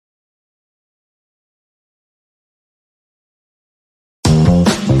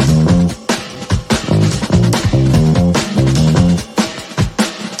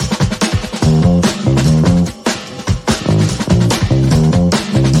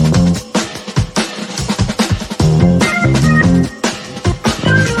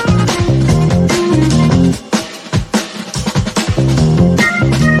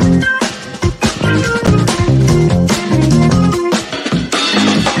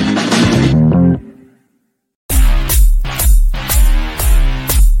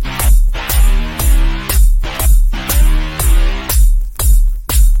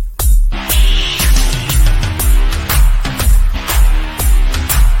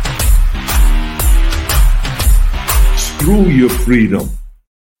through your freedom.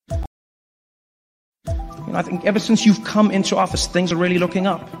 I think ever since you've come into office, things are really looking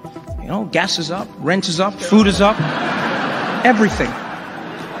up. Gas is up, rent is up, food is up, everything.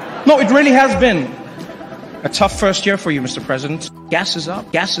 No, it really has been a tough first year for you, Mr. President. Gas is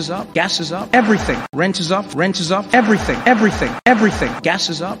up, gas is up, gas is up, everything. Rent is up, everything, everything, everything. Gas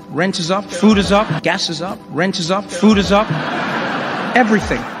is up, rent is up, food is up, gas is up, rent is up, food is up,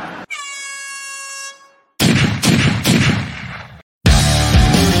 everything.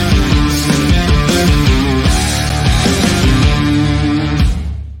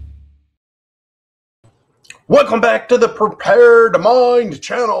 Welcome back to the Prepared Mind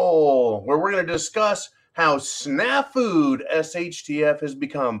channel, where we're going to discuss how SNAFU'd SHTF has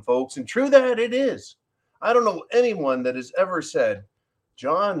become, folks. And true that it is. I don't know anyone that has ever said,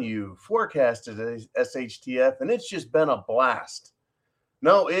 John, you forecasted SHTF, and it's just been a blast.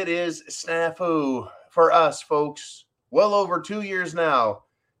 No, it is SNAFU for us, folks. Well over 2 years now.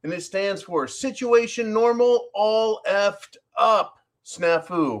 And it stands for Situation Normal All Effed Up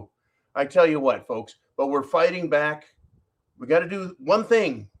SNAFU. I tell you what, folks. But we're fighting back. We got to do one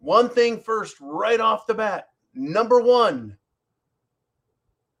thing first, right off the bat. Number one,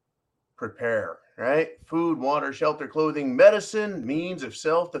 prepare, right? Food, water, shelter, clothing, medicine, means of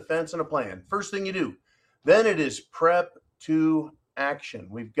self-defense, and a plan. First thing you do. Then it is prep to action.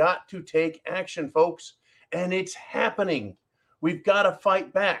 We've got to take action, folks, and it's happening. We've got to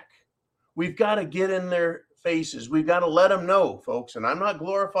fight back. We've got to get in their faces. We've got to let them know, folks. And I'm not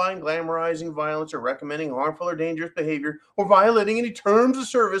glorifying, glamorizing violence or recommending harmful or dangerous behavior or violating any terms of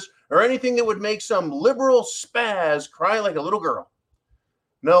service or anything that would make some liberal spaz cry like a little girl.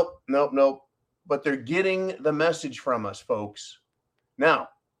 Nope. But they're getting the message from us, folks. Now,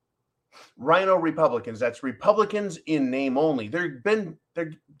 Rhino Republicans, that's Republicans in name only. They're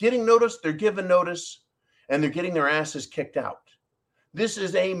getting notice, they're given notice, and they're getting their asses kicked out. This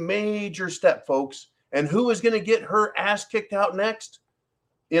is a major step, folks. And who is going to get her ass kicked out next?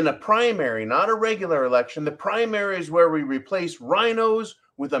 In a primary, not a regular election. The primary is where we replace rhinos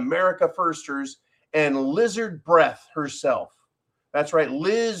with America Firsters and Lizard Breath herself. That's right,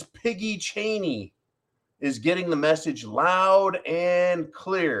 Liz Piggy Cheney is getting the message loud and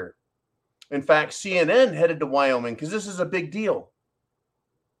clear. In fact, CNN headed to Wyoming because this is a big deal,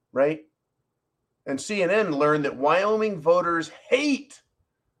 right? And CNN learned that Wyoming voters hate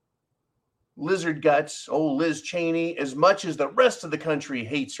Lizard Guts, old Liz Cheney, as much as the rest of the country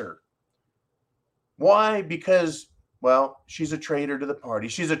hates her. Why? Because, well, she's a traitor to the party.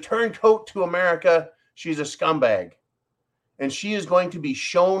 She's a turncoat to America. She's a scumbag. And she is going to be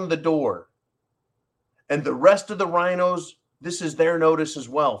shown the door. And the rest of the rhinos, this is their notice as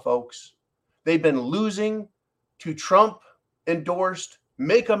well, folks. They've been losing to Trump-endorsed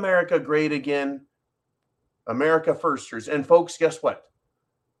Make America Great Again, America Firsters. And folks, guess what?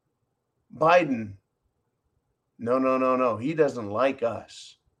 Biden, no. He doesn't like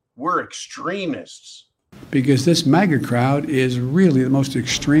us. We're extremists. Because this MAGA crowd is really the most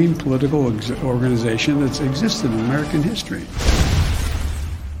extreme political organization that's existed in American history.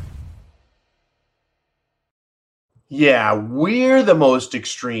 Yeah, we're the most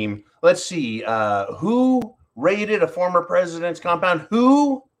extreme. Let's see. Who raided a former president's compound?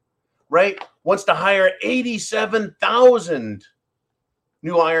 Who, right, wants to hire 87,000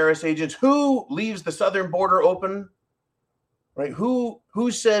 new IRS agents? Who leaves the southern border open? Right? Who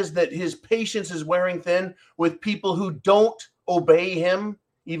says that his patience is wearing thin with people who don't obey him,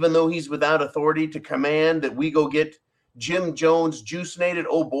 even though he's without authority to command that we go get Jim Jones juicinated?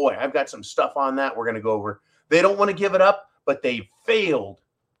 Oh boy, I've got some stuff on that we're going to go over. They don't want to give it up, but they failed.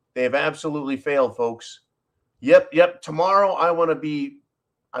 They have absolutely failed, folks. Yep. Tomorrow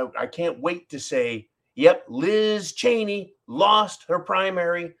I can't wait to say, yep, Liz Cheney lost her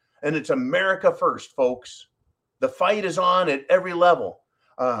primary, and it's America first, folks. The fight is on at every level.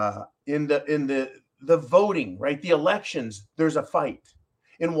 In the voting, right? The elections, there's a fight.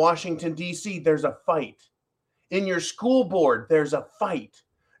 In Washington, D.C., there's a fight. In your school board, there's a fight.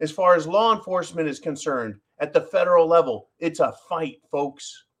 As far as law enforcement is concerned, at the federal level, it's a fight,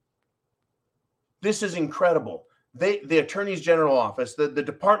 folks. This is incredible. The Attorney General office, the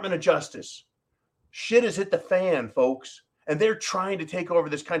Department of Justice, shit has hit the fan, folks, and they're trying to take over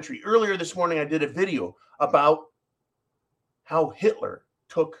this country. Earlier this morning, I did a video about how Hitler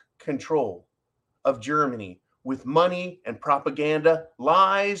took control of Germany with money and propaganda,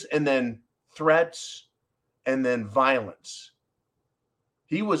 lies, and then threats, and then violence.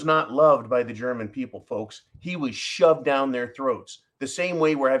 He was not loved by the German people, folks. He was shoved down their throats, the same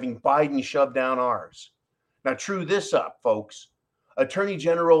way we're having Biden shoved down ours. Now, true this up, folks. Attorney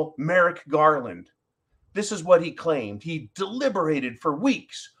General Merrick Garland This is what he claimed. He deliberated for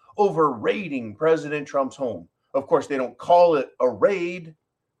weeks over raiding President Trump's home. Of course, they don't call it a raid.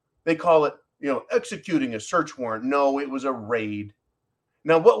 They call it, executing a search warrant. No, it was a raid.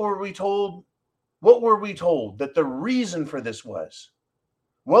 Now, what were we told? What were we told that the reason for this was?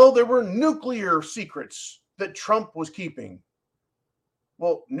 Well, there were nuclear secrets that Trump was keeping.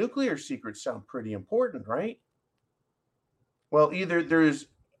 Well, nuclear secrets sound pretty important, right? Well, either there's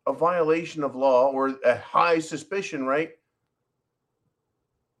a violation of law or a high suspicion, right?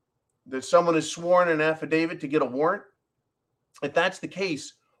 That someone has sworn an affidavit to get a warrant. If that's the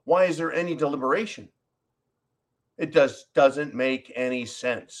case, why is there any deliberation? It doesn't make any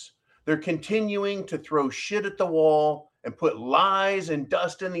sense. They're continuing to throw shit at the wall and put lies and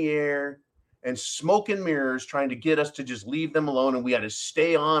dust in the air and smoke and mirrors, trying to get us to just leave them alone. And we got to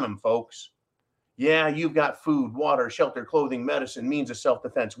stay on them, folks. Yeah, you've got food, water, shelter, clothing, medicine, means of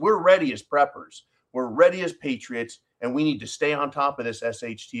self-defense. We're ready as preppers. We're ready as patriots, and we need to stay on top of this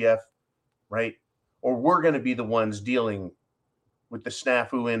SHTF, right? Or we're going to be the ones dealing with the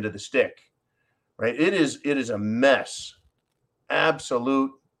snafu end of the stick, right? It is a mess,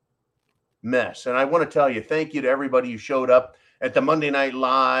 absolute mess. And I want to tell you, thank you to everybody who showed up at the Monday Night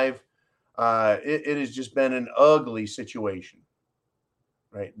Live. It has just been an ugly situation,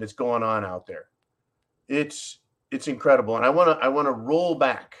 right, that's going on out there. It's incredible. And I want to roll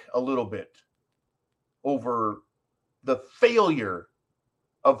back a little bit over the failure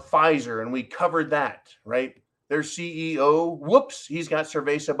of Pfizer, and we covered that, right? Their CEO, whoops, he's got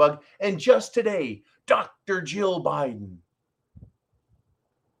cerveza bug. And just today, Dr. Jill Biden,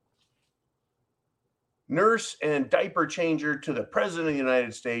 nurse and diaper changer to the President of the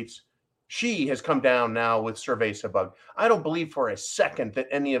United States, she has come down now with cerveza bug. I don't believe for a second that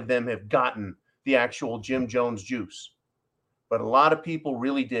any of them have gotten the actual Jim Jones juice, but a lot of people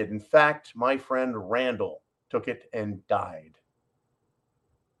really did. In fact, my friend Randall took it and died.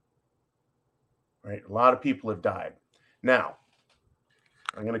 Right? A lot of people have died. Now,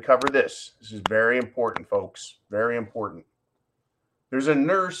 I'm going to cover this. This is very important, folks. Very important. There's a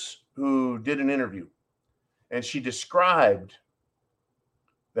nurse who did an interview, and she described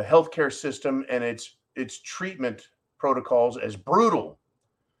the healthcare system and its treatment protocols as brutal.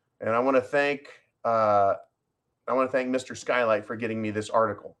 And I want to thank Mr. Skylight for getting me this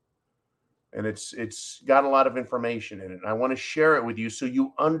article. And it's got a lot of information in it. And I want to share it with you so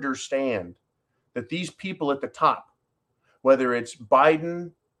you understand that these people at the top, whether it's Biden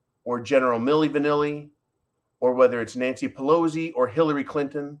or General Milli Vanilli, or whether it's Nancy Pelosi or Hillary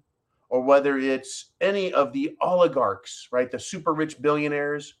Clinton, or whether it's any of the oligarchs, right, the super rich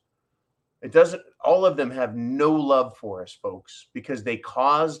billionaires, all of them have no love for us, folks, because they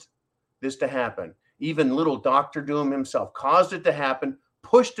caused this to happen. Even little Dr. Doom himself caused it to happen,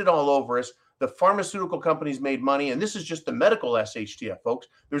 pushed it all over us. The pharmaceutical companies made money, and this is just the medical SHTF, folks.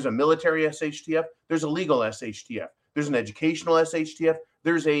 There's a military SHTF. There's a legal SHTF. There's an educational SHTF.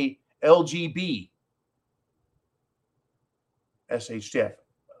 There's a LGB SHTF.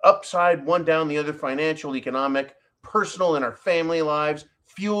 Upside, one down, the other, financial, economic, personal, in our family lives,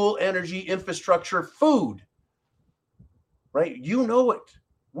 fuel, energy, infrastructure, food, right? You know it.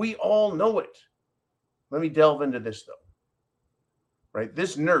 We all know it. Let me delve into this, though. Right,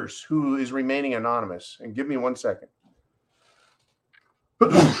 this nurse who is remaining anonymous, and give me 1 second.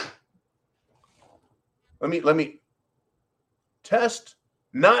 let me test,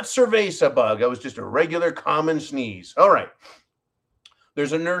 not cerveza bug. I was just a regular common sneeze. All right.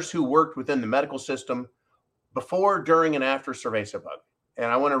 There's a nurse who worked within the medical system before, during, and after cerveza bug. And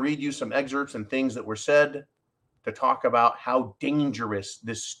I want to read you some excerpts and things that were said to talk about how dangerous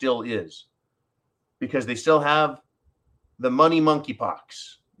this still is, because they still have the money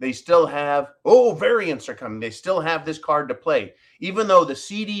monkeypox. They still have, variants are coming. They still have this card to play, even though the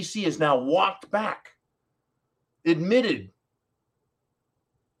CDC has now walked back, admitted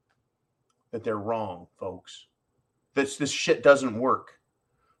that they're wrong, folks. This shit doesn't work,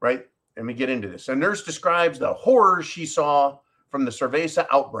 right? Let me get into this. A nurse describes the horrors she saw from the cerveza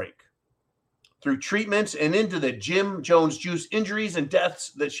outbreak through treatments and into the Jim Jones juice injuries and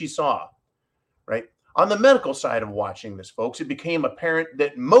deaths that she saw, right? On the medical side of watching this, folks, it became apparent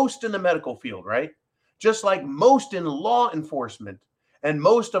that most in the medical field, right, just like most in law enforcement and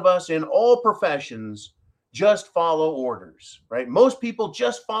most of us in all professions, just follow orders, right? Most people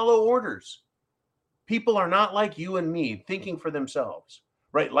just follow orders. People are not like you and me thinking for themselves,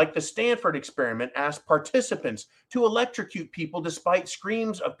 right? Like the Stanford experiment asked participants to electrocute people despite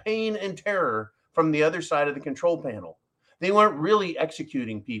screams of pain and terror from the other side of the control panel. They weren't really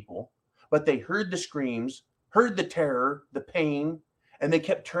executing people, but they heard the screams, heard the terror, the pain, And they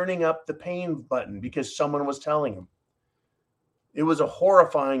kept turning up the pain button because someone was telling them. It was a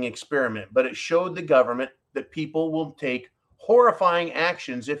horrifying experiment, but it showed the government that people will take horrifying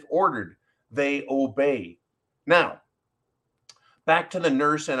actions if ordered. They obey. Now, back to the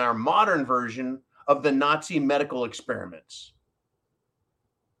nurse and our modern version of the Nazi medical experiments.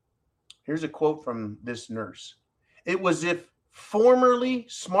 Here's a quote from this nurse. It was if formerly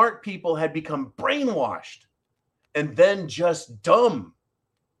smart people had become brainwashed and then just dumb,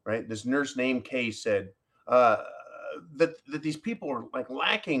 right? This nurse named Kay said that these people are like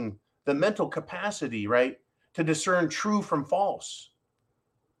lacking the mental capacity, right, to discern true from false.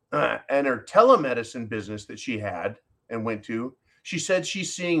 And her telemedicine business that she had and went to, she said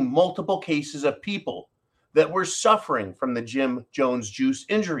she's seeing multiple cases of people that were suffering from the Jim Jones juice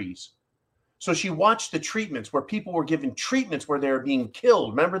injuries. So she watched the treatments where people were given treatments where they were being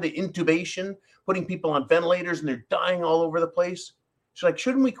killed. Remember the intubation, putting people on ventilators and they're dying all over the place? She's like,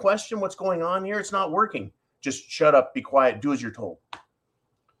 shouldn't we question what's going on here? It's not working. Just shut up, be quiet, do as you're told.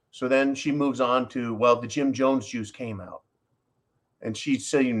 So then she moves on to, well, the Jim Jones juice came out. And she's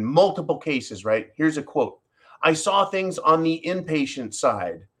saying multiple cases, right? Here's a quote. I saw things on the inpatient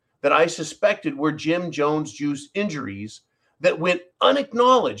side that I suspected were Jim Jones juice injuries that went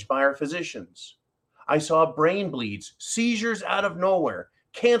unacknowledged by our physicians. I saw brain bleeds, seizures out of nowhere,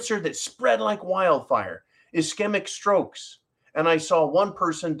 cancer that spread like wildfire, ischemic strokes, and I saw one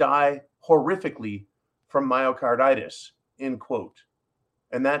person die horrifically from myocarditis, end quote.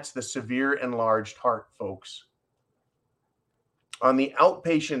 And that's the severe enlarged heart, folks. On the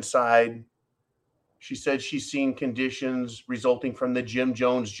outpatient side, she said she's seen conditions resulting from the Jim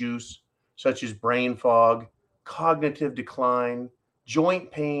Jones juice, such as brain fog, cognitive decline, joint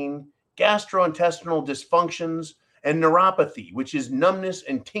pain, gastrointestinal dysfunctions, and neuropathy, which is numbness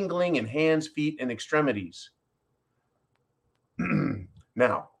and tingling in hands, feet, and extremities.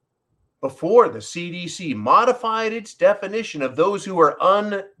 Now, before the CDC modified its definition of those who are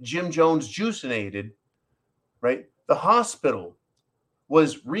un-Jim Jones juicinated, right, the hospital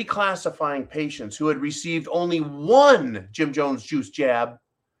was reclassifying patients who had received only one Jim Jones juice jab,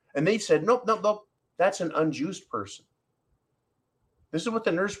 and they said, nope, nope, nope, that's an unjuiced person. This is what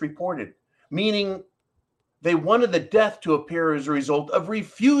the nurse reported, meaning they wanted the death to appear as a result of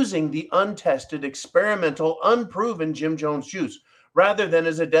refusing the untested, experimental, unproven Jim Jones juice, rather than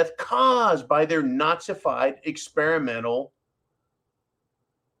as a death caused by their Nazified experimental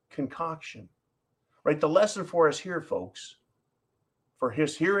concoction. Right? The lesson for us here, folks, for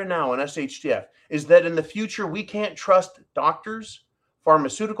his here and now in SHTF, is that in the future, we can't trust doctors,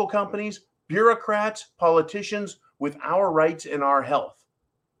 pharmaceutical companies, bureaucrats, politicians with our rights and our health.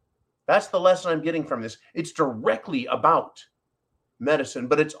 That's the lesson I'm getting from this. It's directly about medicine,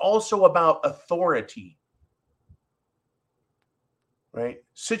 but it's also about authority. Right?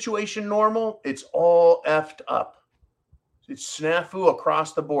 Situation normal, it's all effed up. It's snafu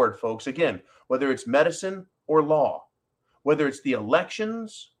across the board, folks. Again, whether it's medicine or law, whether it's the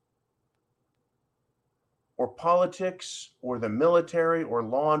elections or politics or the military or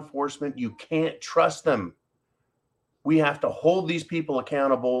law enforcement, you can't trust them. We have to hold these people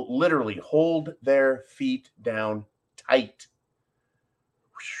accountable, literally hold their feet down tight.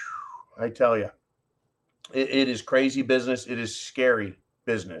 Whew, I tell you. It is crazy business. It is scary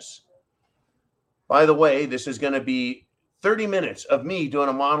business. By the way, this is going to be 30 minutes of me doing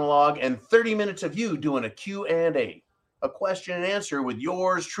a monologue and 30 minutes of you doing a Q&A, a question and answer with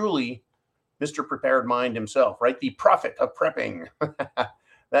yours truly, Mr. Prepared Mind himself, right? The prophet of prepping.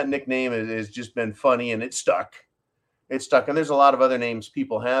 That nickname has just been funny and it stuck. It stuck. And there's a lot of other names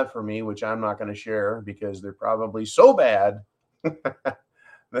people have for me, which I'm not going to share because they're probably so bad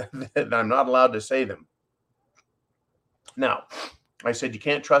that I'm not allowed to say them. Now, I said you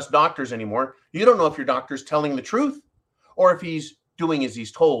can't trust doctors anymore. You don't know if your doctor's telling the truth or if he's doing as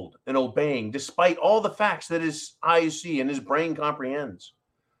he's told and obeying despite all the facts that his eyes see and his brain comprehends.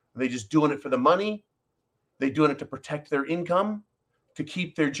 Are they just doing it for the money? Are they doing it to protect their income, to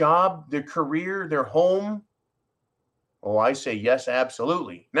keep their job, their career, their home? Oh, I say yes,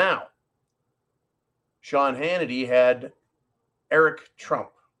 absolutely. Now, Sean Hannity had Eric Trump,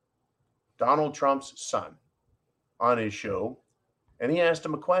 Donald Trump's son, on his show, and he asked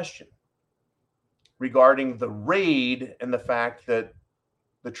him a question regarding the raid and the fact that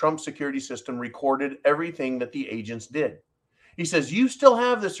the Trump security system recorded everything that the agents did. He says, you still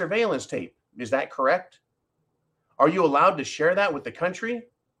have the surveillance tape. Is that correct? Are you allowed to share that with the country?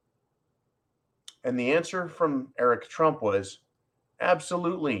 And the answer from Eric Trump was,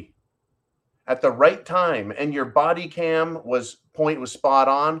 absolutely. At the right time, and your body cam point was spot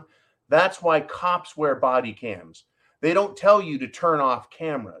on. That's why cops wear body cams. They don't tell you to turn off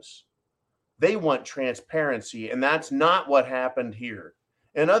cameras. They want transparency, and that's not what happened here.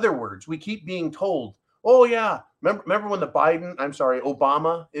 In other words, we keep being told, oh yeah, remember when the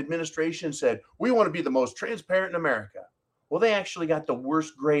Obama administration said, we want to be the most transparent in America. Well, they actually got the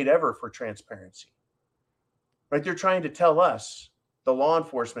worst grade ever for transparency. Right? They're trying to tell us, the law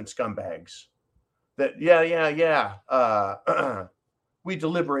enforcement scumbags, that we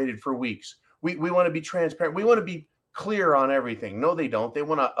deliberated for weeks. We want to be transparent. We want to be clear on everything. No, they don't. They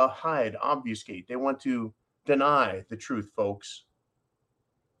want to hide, obfuscate. They want to deny the truth, folks.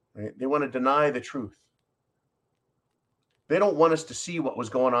 Right? They want to deny the truth. They don't want us to see what was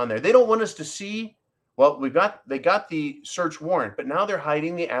going on there. They don't want us to see, well, they got the search warrant, but now they're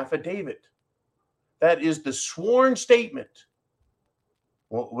hiding the affidavit. That is the sworn statement.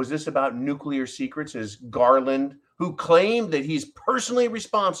 Well, was this about nuclear secrets? Is Garland, who claimed that he's personally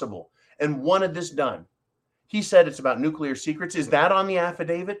responsible and wanted this done, he said it's about nuclear secrets. Is that on the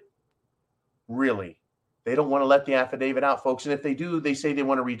affidavit? Really? They don't want to let the affidavit out, folks. And if they do, they say they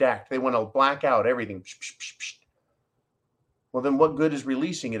want to redact. They want to black out everything. Well, then what good is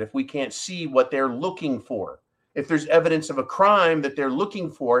releasing it if we can't see what they're looking for? If there's evidence of a crime that they're looking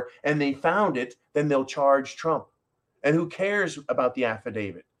for and they found it, then they'll charge Trump. And who cares about the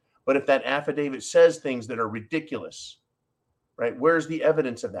affidavit? But if that affidavit says things that are ridiculous, right? Where's the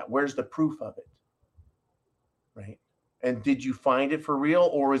evidence of that? Where's the proof of it? Right? And did you find it for real,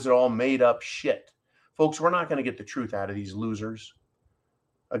 or is it all made up shit? Folks, we're not going to get the truth out of these losers.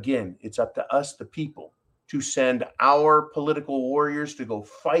 Again, it's up to us, the people, to send our political warriors to go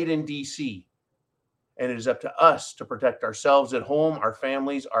fight in DC. And it is up to us to protect ourselves at home, our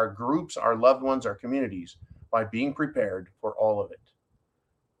families, our groups, our loved ones, our communities, by being prepared for all of it.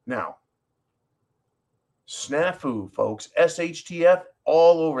 Now, snafu, folks, SHTF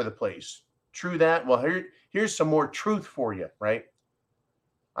all over the place. True that? Well, here's some more truth for you, right?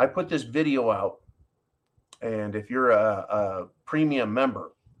 I put this video out, and if you're a premium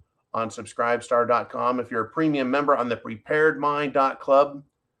member on subscribestar.com, if you're a premium member on the preparedmind.club,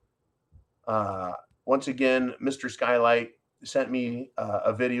 once again, Mr. Skylight sent me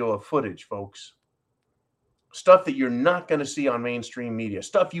a video of footage, folks. Stuff that you're not going to see on mainstream media,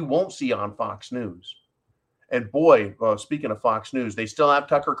 stuff you won't see on Fox News. And boy, well, speaking of Fox News, they still have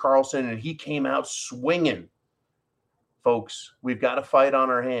Tucker Carlson, and he came out swinging. Folks, we've got a fight on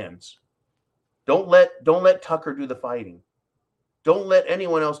our hands. Don't let Tucker do the fighting. Don't let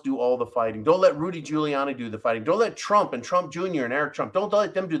anyone else do all the fighting. Don't let Rudy Giuliani do the fighting. Don't let Trump and Trump Jr. and Eric Trump, don't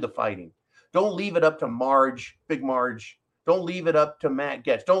let them do the fighting. Don't leave it up to Marge, Big Marge. Don't leave it up to Matt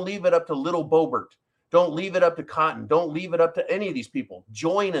Gaetz. Don't leave it up to Little Boebert. Don't leave it up to Cotton. Don't leave it up to any of these people.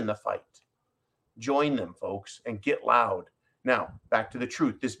 Join in the fight. Join them, folks, and get loud. Now, back to the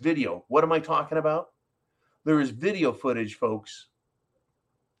truth. This video, what am I talking about? There is video footage, folks,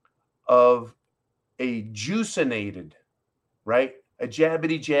 of a juicinated, right? A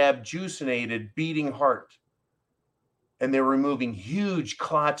jabbity-jab, juicinated, beating heart. And they're removing huge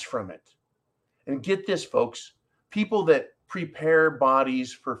clots from it. And get this, folks, people that prepare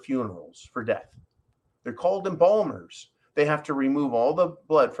bodies for funerals, for death. They're called embalmers. They have to remove all the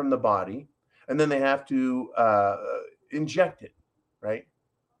blood from the body, and then they have to inject it, right?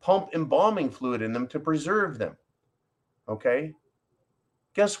 Pump embalming fluid in them to preserve them, okay?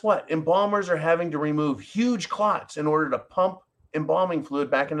 Guess what? Embalmers are having to remove huge clots in order to pump embalming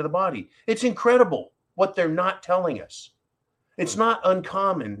fluid back into the body. It's incredible what they're not telling us. It's not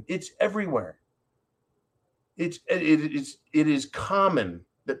uncommon. It's everywhere. It is common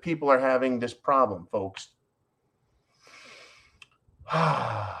that people are having this problem, folks.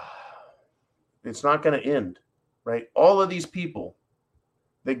 It's not going to end, right? All of these people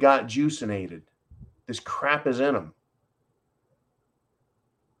that got juicinated, this crap is in them,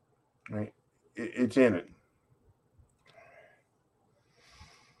 right? It's in it.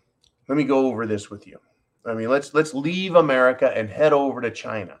 Let me go over this with you. I mean, let's leave America and head over to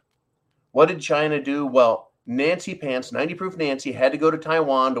China. What did China do? Well, Nancy Pants, 90 Proof Nancy, had to go to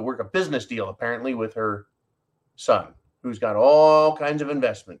Taiwan to work a business deal, apparently, with her son, who's got all kinds of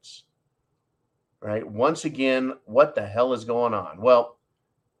investments, right? Once again, what the hell is going on? Well,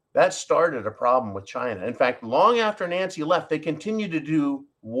 that started a problem with China. In fact, long after Nancy left, they continued to do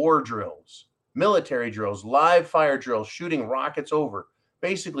war drills, military drills, live fire drills, shooting rockets over,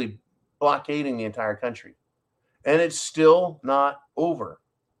 basically blockading the entire country. And it's still not over.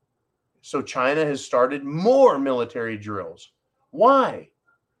 So China has started more military drills. Why?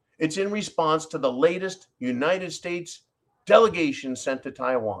 It's in response to the latest United States delegation sent to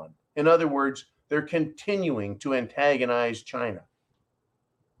Taiwan. In other words, they're continuing to antagonize China.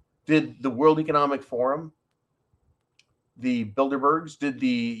 Did the World Economic Forum the Bilderbergs? Did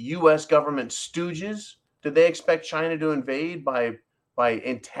the U.S. government stooges, did they expect China to invade by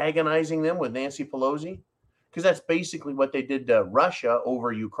antagonizing them with Nancy Pelosi? Because that's basically what they did to Russia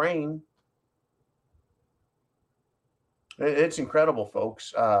over Ukraine. It's incredible,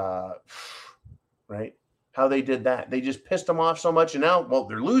 folks. Right? How they did that. They just pissed them off so much, and now, well,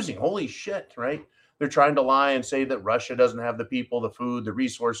 they're losing. Holy shit, right? They're trying to lie and say that Russia doesn't have the people, the food, the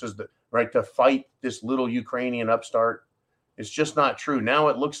resources, right, to fight this little Ukrainian upstart. It's just not true. Now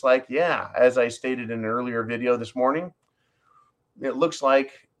it looks like, yeah, as I stated in an earlier video this morning, it looks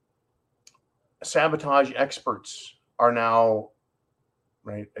like sabotage experts are now,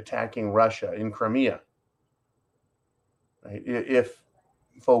 right, attacking Russia in Crimea. Right?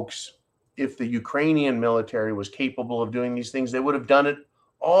 If the Ukrainian military was capable of doing these things, they would have done it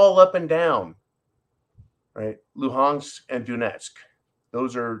all up and down, right? Luhansk and Donetsk.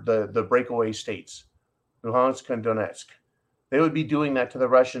 Those are the breakaway states, Luhansk and Donetsk. They would be doing that to the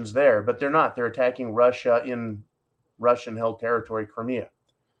Russians there, but they're not. They're attacking Russia in Russian-held territory, Crimea,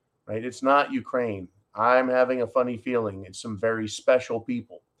 right? It's not Ukraine. I'm having a funny feeling it's some very special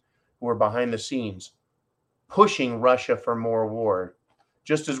people who are behind the scenes pushing Russia for more war,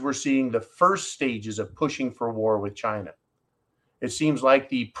 just as we're seeing the first stages of pushing for war with China. It seems like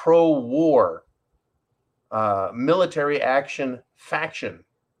the pro-war military action faction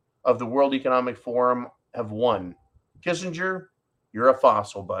of the World Economic Forum have won. Kissinger, you're a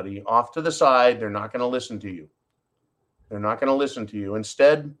fossil, buddy. Off to the side. They're not going to listen to you. They're not going to listen to you.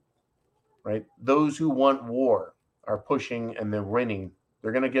 Instead, right, those who want war are pushing and they're winning.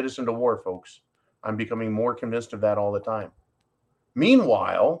 They're going to get us into war, folks. I'm becoming more convinced of that all the time.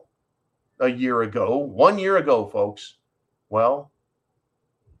 Meanwhile, 1 year ago, folks, well,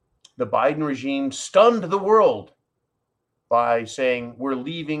 the Biden regime stunned the world by saying, we're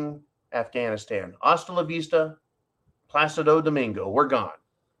leaving Afghanistan. Hasta la vista, Placido Domingo, we're gone.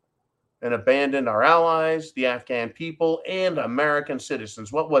 And abandoned our allies, the Afghan people, and American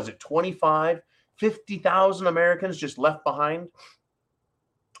citizens. What was it, 50,000 Americans just left behind?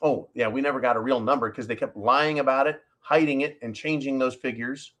 Oh, yeah, we never got a real number because they kept lying about it, hiding it, and changing those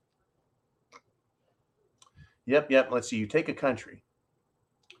figures. Yep. Let's see. You take a country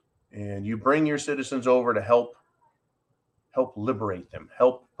and you bring your citizens over to help liberate them,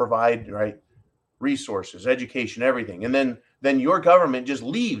 help provide, right, resources, education, everything. And then your government just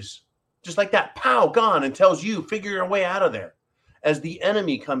leaves, just like that, pow, gone, and tells you, figure your way out of there, as the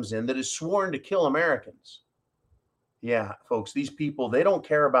enemy comes in that is sworn to kill Americans. Yeah, folks, these people, they don't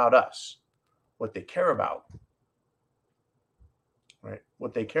care about us. What they care about, right?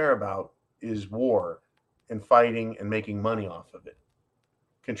 What they care about is war and fighting and making money off of it.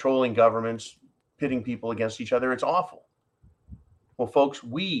 Controlling governments, pitting people against each other. It's awful. Well, folks,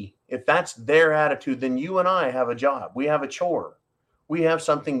 if that's their attitude, then you and I have a job. We have a chore. We have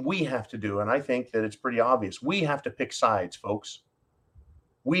something we have to do. And I think that it's pretty obvious. We have to pick sides, folks.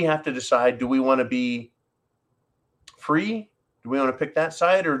 We have to decide, do we want to be free? Do we want to pick that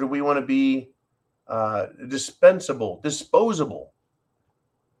side, or do we want to be disposable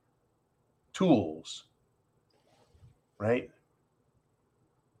tools? Right?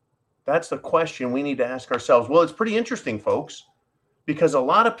 That's the question we need to ask ourselves. Well, it's pretty interesting, folks, because a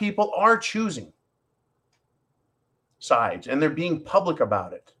lot of people are choosing sides and they're being public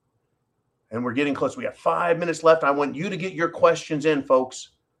about it. And we're getting close. We have 5 minutes left. I want you to get your questions in, folks.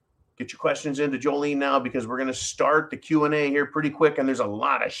 Get your questions into Jolene now, because we're going to start the Q&A here pretty quick. And there's a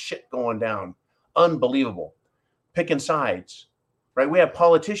lot of shit going down. Unbelievable. Picking sides, right? We have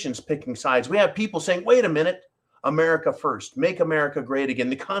politicians picking sides. We have people saying, wait a minute, America first, make America great again,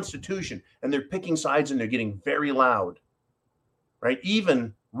 the Constitution. And they're picking sides and they're getting very loud, right?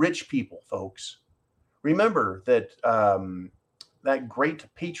 Even rich people, folks. Remember that that great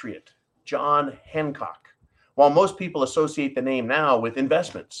patriot, John Hancock, while most people associate the name now with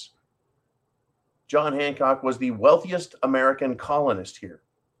investments, John Hancock was the wealthiest American colonist here.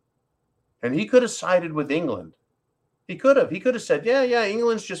 And he could have sided with England. He could have said, yeah,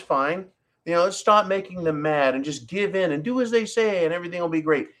 England's just fine. You know, let's stop making them mad and just give in and do as they say and everything will be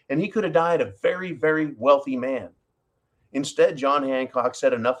great. And he could have died a very, very wealthy man. Instead, John Hancock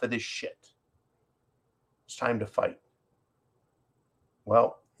said, enough of this shit. It's time to fight.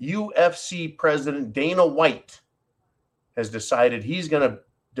 Well, UFC President Dana White has decided he's going to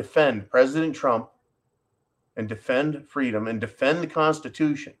defend President Trump and defend freedom and defend the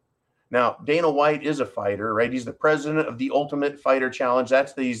Constitution. Now, Dana White is a fighter, right? He's the president of the Ultimate Fighter Challenge.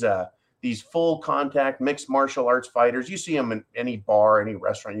 That's these full contact mixed martial arts fighters. You see them in any bar, any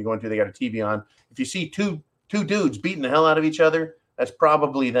restaurant you go into, they got a TV on. If you see two dudes beating the hell out of each other, that's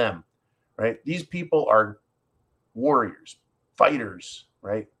probably them, right? These people are warriors, fighters,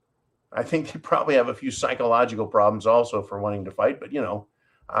 right? I think they probably have a few psychological problems also for wanting to fight. But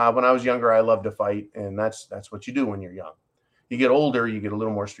when I was younger, I loved to fight, and that's what you do when you're young. You get older, you get a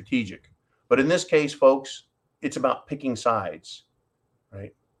little more strategic. But in this case, folks, it's about picking sides,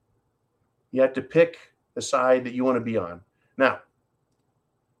 right? You have to pick the side that you want to be on. Now,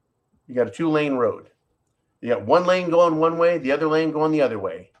 you got a 2-lane road. You got one lane going one way, the other lane going the other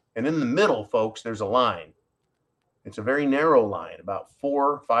way. And in the middle, folks, there's a line. It's a very narrow line, about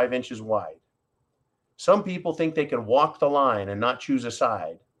 4 or 5 inches wide. Some people think they can walk the line and not choose a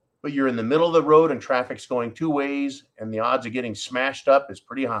side, but you're in the middle of the road and traffic's going 2 ways, and the odds of getting smashed up is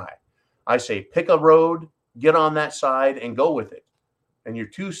pretty high. I say pick a road, get on that side, and go with it. And your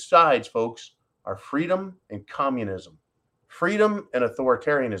 2 sides, folks, are freedom and communism, freedom and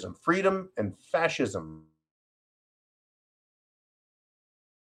authoritarianism, freedom and fascism.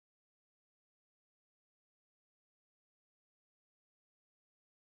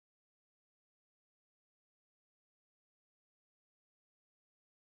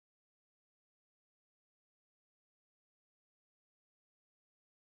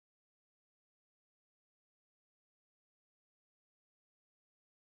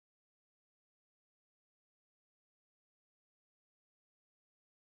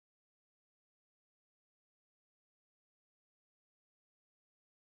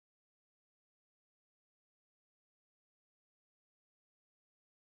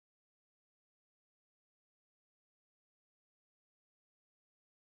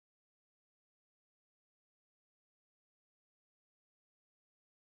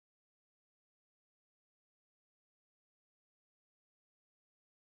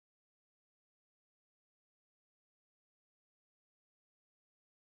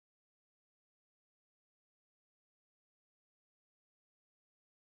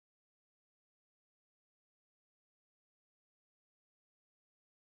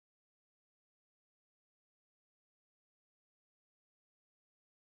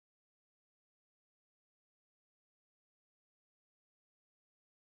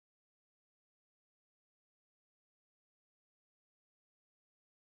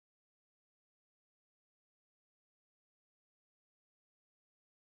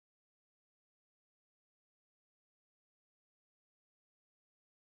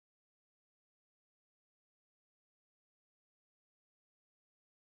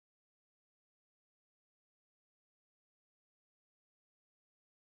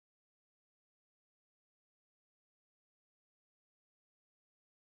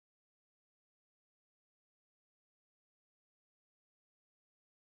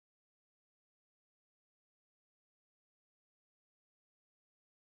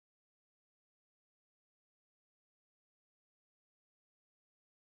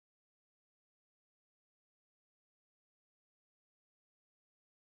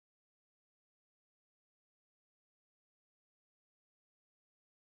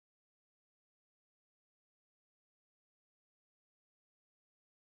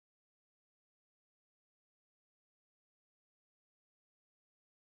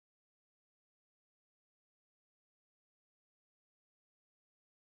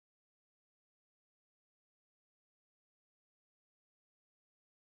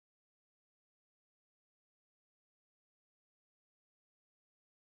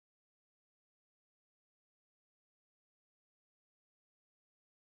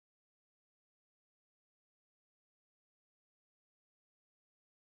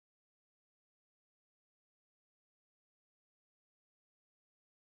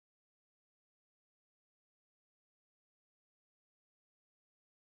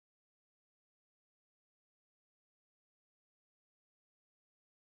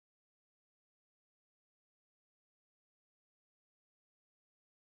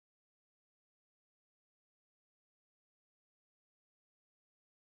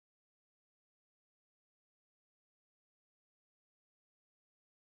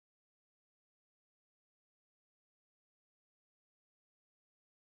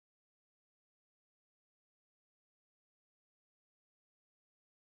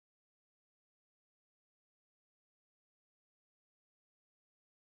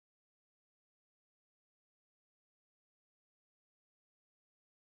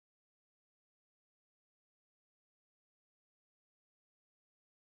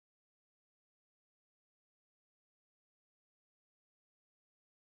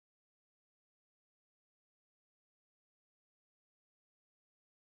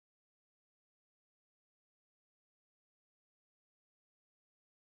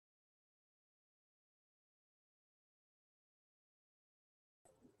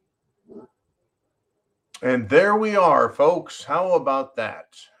 And there we are, folks. How about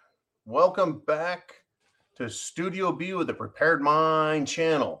that? Welcome back to Studio B with the Prepared Mind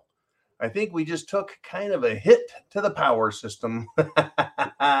channel. I think we just took kind of a hit to the power system.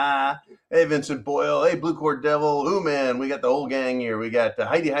 Hey, Vincent Boyle. Hey, Blue Cord Devil. Ooh, man, we got the whole gang here. We got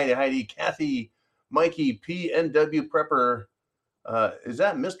Heidi, Kathy, Mikey, PNW Prepper. Is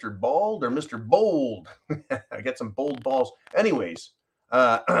that Mr. Bald or Mr. Bold? I got some bold balls. Anyways,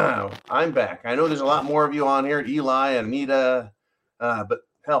 I'm back. I know there's a lot more of you on here, Eli and Anita, but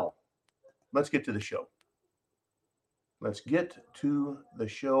hell, let's get to the show. Let's get to the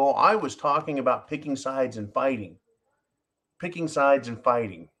show. I was talking about picking sides and fighting. Picking sides and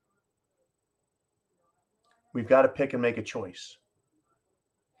fighting. We've got to pick and make a choice.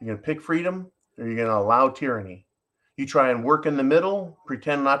 You're going to pick freedom or you're going to allow tyranny. You try and work in the middle,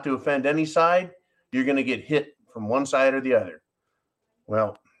 pretend not to offend any side, you're going to get hit from one side or the other.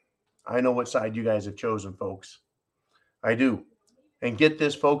 Well, I know what side you guys have chosen, folks. I do. And get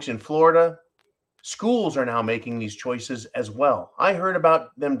this, folks, in Florida, schools are now making these choices as well. I heard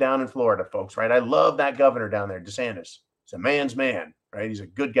about them down in Florida, folks, right? I love that governor down there, DeSantis. He's a man's man, right? He's a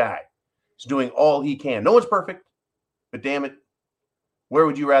good guy. He's doing all he can. No one's perfect, but damn it, where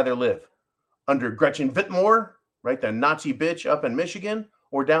would you rather live? Under Gretchen Whitmer, right? The Nazi bitch up in Michigan,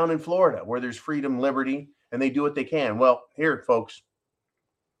 or down in Florida where there's freedom, liberty, and they do what they can. Well, here, folks,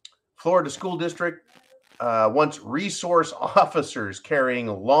 Florida School District wants resource officers carrying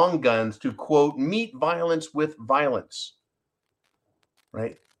long guns to, quote, meet violence with violence,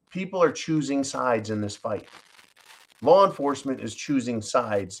 right? People are choosing sides in this fight. Law enforcement is choosing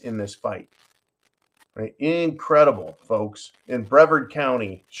sides in this fight, right? Incredible, folks. In Brevard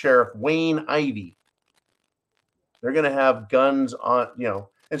County, Sheriff Wayne Ivey, they're going to have guns on,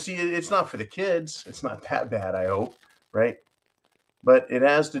 and see, it's not for the kids. It's not that bad, I hope, right? But it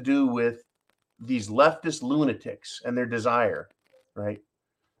has to do with these leftist lunatics and their desire, right?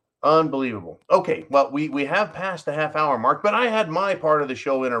 Unbelievable. Okay, well, we have passed the half-hour mark, but I had my part of the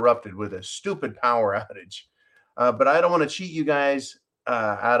show interrupted with a stupid power outage. But I don't want to cheat you guys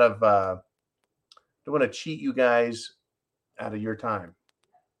out of your time.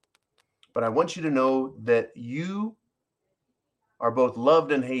 But I want you to know that you are both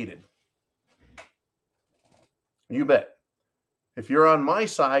loved and hated. You bet. If you're on my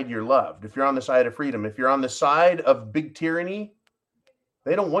side, you're loved. If you're on the side of freedom, if you're on the side of big tyranny,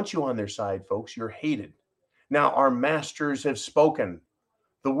 they don't want you on their side, folks. You're hated. Now, our masters have spoken.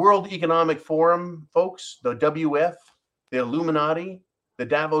 The World Economic Forum, folks, the WF, the Illuminati, the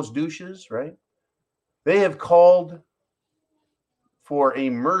Davos douches, right? They have called for a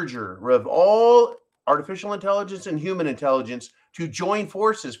merger of all artificial intelligence and human intelligence to join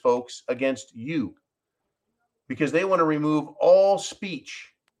forces, folks, against you. Because they want to remove all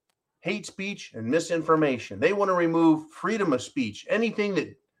speech, hate speech, and misinformation. They want to remove freedom of speech, anything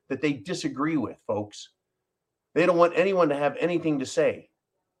that they disagree with, folks. They don't want anyone to have anything to say.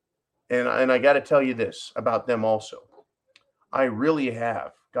 And I got to tell you this about them also. I really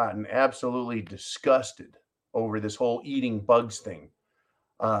have gotten absolutely disgusted over this whole eating bugs thing.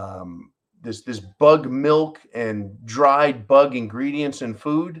 This bug milk and dried bug ingredients in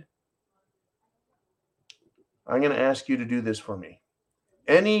food. I'm going to ask you to do this for me.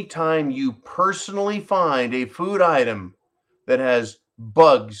 Anytime you personally find a food item that has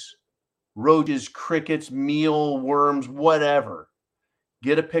bugs, roaches, crickets, mealworms, whatever,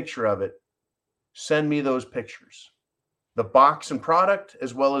 get a picture of it. Send me those pictures. The box and product,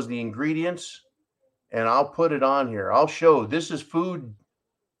 as well as the ingredients, and I'll put it on here. I'll show this is food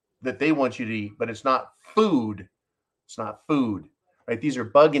that they want you to eat, but it's not food. It's not food, right? These are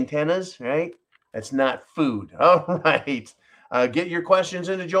bug antennas, right? That's not food. All right. Get your questions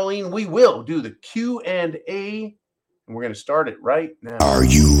into Jolene. We will do the Q&A, and we're going to start it right now. Are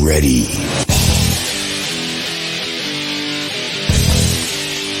you ready?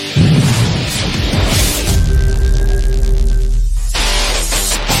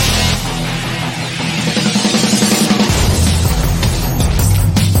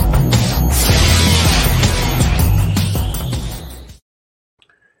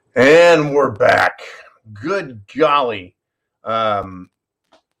 And we're back. Good golly. There's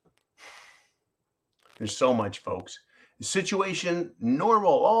so much, folks. The situation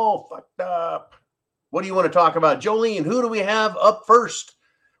normal, all fucked up. What do you want to talk about? Jolene, who do we have up first?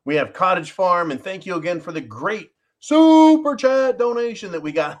 We have Cottage Farm, and thank you again for the great super chat donation that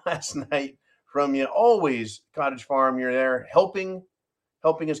we got last night from you. Always, Cottage Farm, you're there helping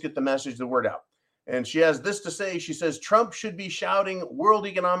us get the message, the word out. And she has this to say. She says, Trump should be shouting World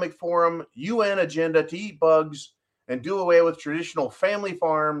Economic Forum, UN agenda to eat bugs and do away with traditional family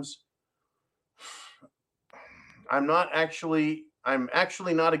farms. I'm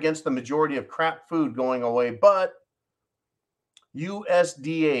actually not against the majority of crap food going away, but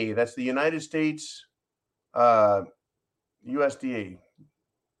USDA, that's the United States USDA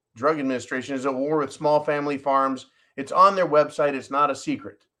Drug Administration, is at war with small family farms. It's on their website. It's not a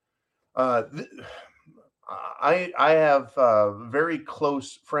secret. I have very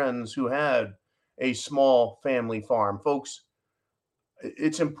close friends who had a small family farm. Folks,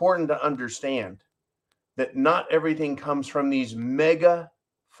 it's important to understand that not everything comes from these mega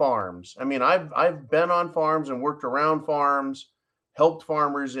farms. I mean, I've been on farms and worked around farms, helped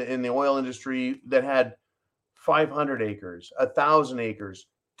farmers in the oil industry that had 500 acres, 1,000 acres,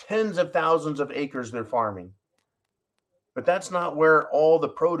 tens of thousands of acres they're farming. But that's not where all the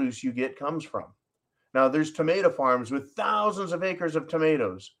produce you get comes from. Now, there's tomato farms with thousands of acres of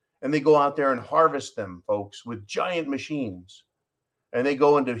tomatoes, and they go out there and harvest them, folks, with giant machines. And they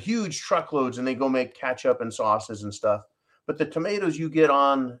go into huge truckloads and they go make ketchup and sauces and stuff. But the tomatoes you get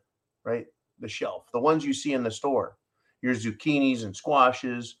on, right, the shelf, the ones you see in the store, your zucchinis and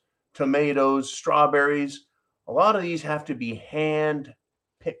squashes, tomatoes, strawberries, a lot of these have to be hand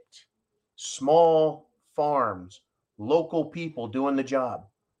picked. Small farms, local people doing the job,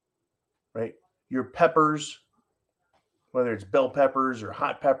 right? Your peppers, whether it's bell peppers or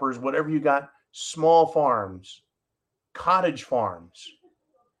hot peppers, whatever you got, small farms, cottage farms,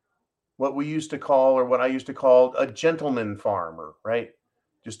 what we used to call, or what I used to call, a gentleman farmer, right?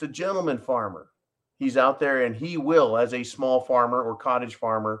 Just a gentleman farmer. He's out there and he will, as a small farmer or cottage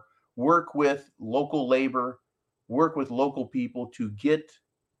farmer, work with local labor, work with local people to get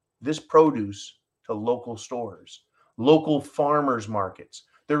this produce to local stores, local farmers markets.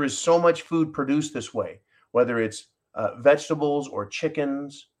 There is so much food produced this way, whether it's vegetables or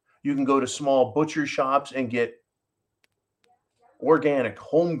chickens. You can go to small butcher shops and get organic,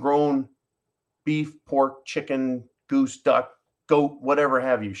 homegrown beef, pork, chicken, goose, duck, goat, whatever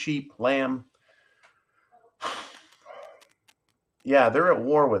have you, sheep, lamb. Yeah, they're at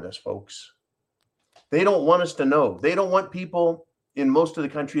war with us, folks. They don't want us to know. They don't want people in most of the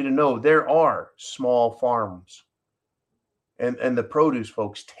country to know there are small farms. And the produce,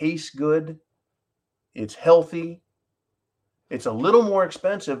 folks, tastes good. It's healthy. It's a little more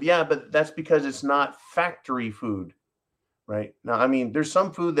expensive. Yeah, but that's because it's not factory food, right? Now, I mean, there's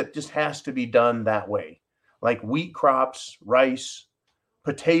some food that just has to be done that way, like wheat crops, rice,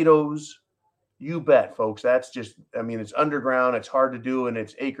 potatoes. You bet, folks. That's just, I mean, it's underground. It's hard to do, and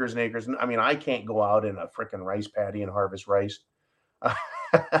it's acres and acres. I mean, I can't go out in a freaking rice paddy and harvest rice.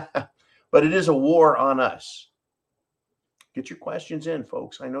 But it is a war on us. Get your questions in,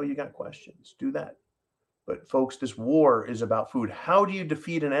 folks. I know you got questions. Do that. But, folks, this war is about food. How do you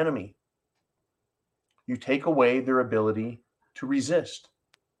defeat an enemy? You take away their ability to resist.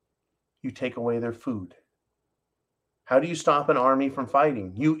 You take away their food. How do you stop an army from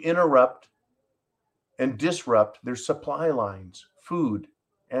fighting? You interrupt and disrupt their supply lines, food,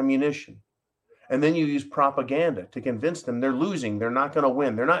 ammunition. And then you use propaganda to convince them they're losing, they're not going to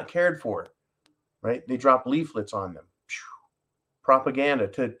win, they're not cared for, right? They drop leaflets on them. Propaganda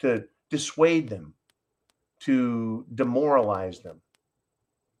to dissuade them, to demoralize them.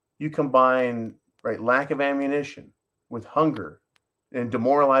 You combine, right, lack of ammunition with hunger and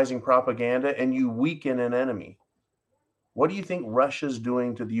demoralizing propaganda, and you weaken an enemy. What do you think Russia's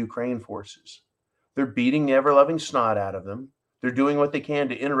doing to the Ukraine forces? They're beating the ever-loving snot out of them. They're doing what they can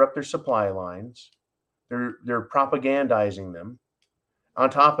to interrupt their supply lines. They're propagandizing them. On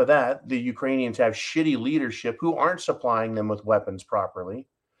top of that, the Ukrainians have shitty leadership who aren't supplying them with weapons properly.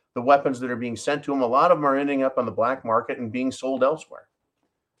 The weapons that are being sent to them, a lot of them are ending up on the black market and being sold elsewhere.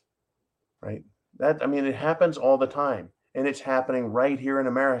 Right? I mean, it happens all the time, and it's happening right here in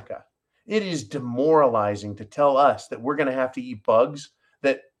America. It is demoralizing to tell us that we're going to have to eat bugs,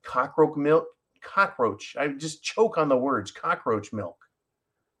 that cockroach, I just choke on the words, cockroach milk.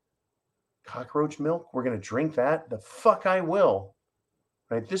 Cockroach milk? We're going to drink that? The fuck I will.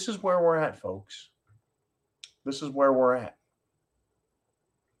 Right? This is where we're at, folks. This is where we're at.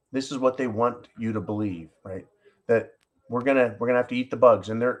 This is what they want you to believe, right? That we're gonna have to eat the bugs,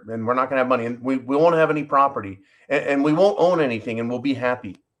 and we're not gonna have money, and we won't have any property, and we won't own anything, and we'll be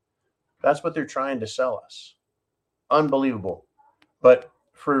happy. That's what they're trying to sell us. Unbelievable. But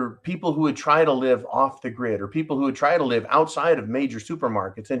for people who would try to live off the grid, or people who would try to live outside of major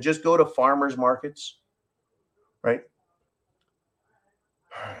supermarkets and just go to farmers markets, right?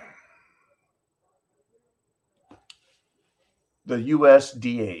 The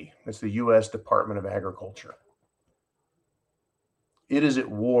USDA, that's the U.S. Department of Agriculture. It is at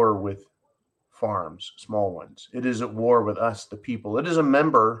war with farms, small ones. It is at war with us, the people. It is a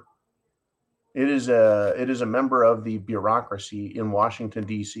member It is a member of the bureaucracy in Washington,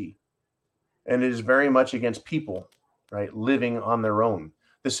 D.C. And it is very much against people, right, living on their own.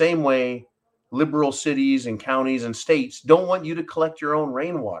 The same way liberal cities and counties and states don't want you to collect your own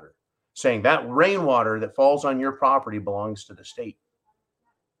rainwater, saying that rainwater that falls on your property belongs to the state.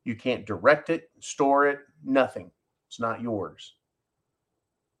 You can't direct it, store it, nothing. It's not yours.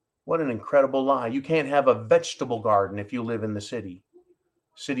 What an incredible lie. You can't have a vegetable garden if you live in the city.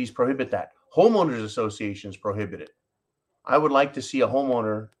 Cities prohibit that. Homeowners associations prohibit it. I would like to see a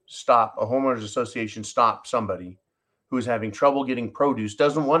homeowners association stop somebody who's having trouble getting produce,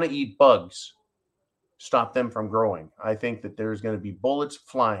 doesn't want to eat bugs, stop them from growing. I think that there's going to be bullets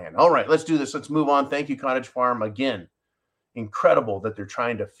flying. All right, let's do this. Let's move on. Thank you, Cottage Farm. Again, incredible that they're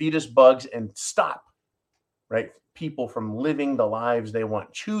trying to feed us bugs and stop, right, people from living the lives they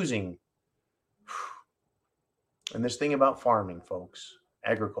want, choosing. And this thing about farming, folks,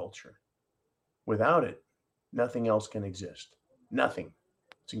 agriculture, without it, nothing else can exist. Nothing.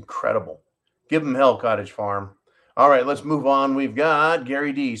 It's incredible. Give them hell, Cottage Farm. All right, let's move on. We've got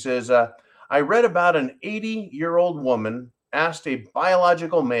Gary D says, I read about an 80-year-old woman asked a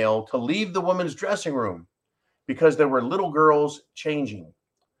biological male to leave the woman's dressing room because there were little girls changing.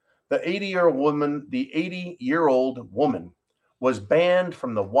 The 80-year-old woman was banned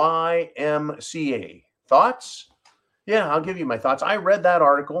from the YMCA. Thoughts? Yeah, I'll give you my thoughts. I read that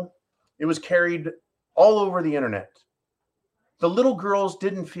article. It was carried all over the internet. The little girls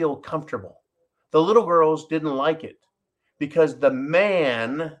didn't feel comfortable. The little girls didn't like it because the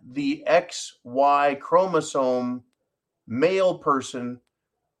man, the XY chromosome male person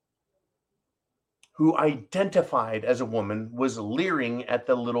who identified as a woman was leering at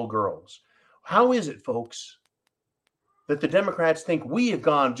the little girls. How is it, folks, that the Democrats think we have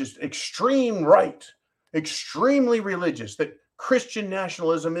gone just extreme right, extremely religious, that Christian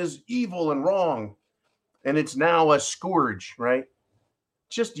nationalism is evil and wrong, and it's now a scourge, right?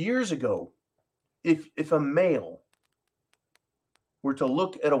 Just years ago, if a male were to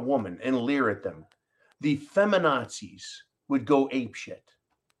look at a woman and leer at them, the feminazis would go apeshit.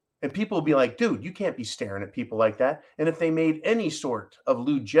 And people would be like, dude, you can't be staring at people like that. And if they made any sort of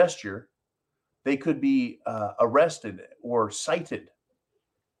lewd gesture, they could be arrested or cited,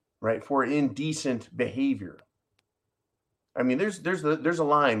 right, for indecent behavior. I mean, there's a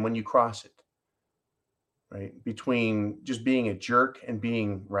line when you cross it, right, between just being a jerk and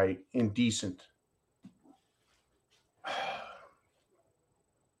being, right, indecent.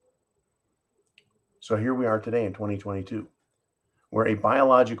 So here we are today in 2022, where a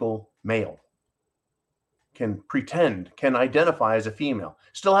biological male can identify as a female,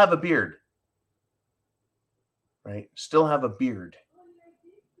 still have a beard, right? Still have a beard,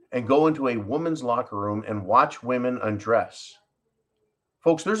 and go into a woman's locker room and watch women undress.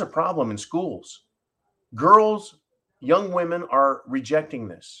 Folks, there's a problem in schools. Girls, young women are rejecting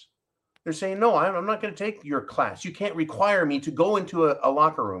this. They're saying, no, I'm not going to take your class. You can't require me to go into a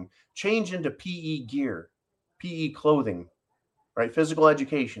locker room, change into PE gear, PE clothing, right? Physical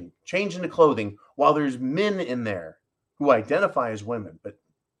education, change into clothing while there's men in there who identify as women, but,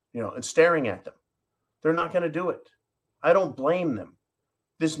 and staring at them. They're not going to do it. I don't blame them.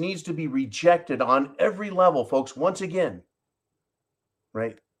 This needs to be rejected on every level, folks. Once again,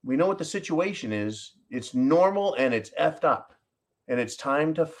 right? We know what the situation is. It's normal and it's effed up. And it's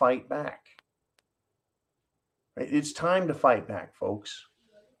time to fight back. Right? It's time to fight back, folks.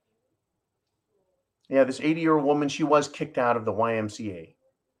 Yeah, this 80-year-old woman, she was kicked out of the YMCA.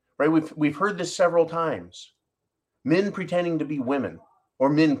 Right? We've heard this several times. Men pretending to be women, or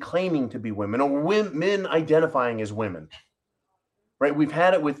men claiming to be women, or men identifying as women. Right? We've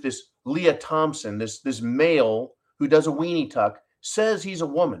had it with this Leah Thompson, this male who does a weenie tuck, says he's a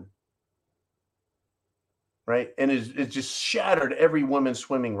woman. Right? And it's just shattered every women's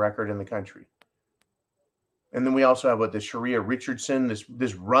swimming record in the country. And then we also have the Sharia Richardson,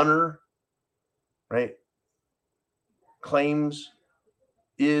 this runner, right?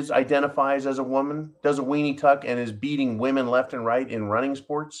 Identifies as a woman, does a weenie tuck, and is beating women left and right in running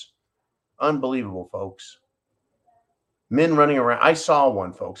sports. Unbelievable, folks. Men running around. I saw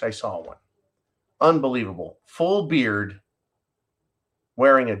one, folks. I saw one. Unbelievable. Full beard,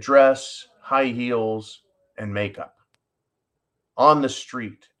 wearing a dress, high heels, and makeup. On the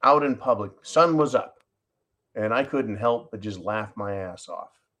street, out in public. Sun was up. And I couldn't help but just laugh my ass off.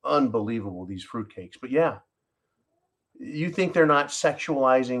 Unbelievable, these fruitcakes. But yeah, you think they're not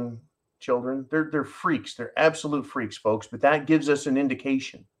sexualizing children? They're freaks. They're absolute freaks, folks. But that gives us an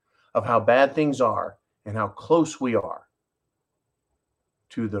indication of how bad things are and how close we are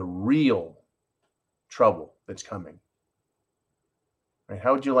to the real trouble that's coming. Right?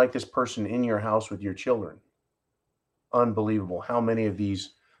 How would you like this person in your house with your children? Unbelievable. How many of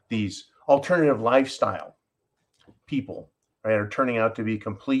these alternative lifestyle people, right, are turning out to be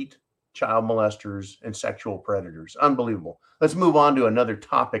complete child molesters and sexual predators. Unbelievable. Let's move on to another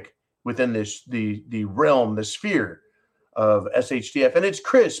topic within this the realm, the sphere of SHTF, and it's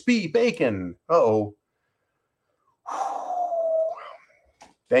Crispy Bacon. Uh-oh.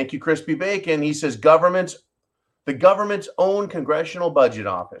 Thank you, Crispy Bacon. He says the government's own Congressional Budget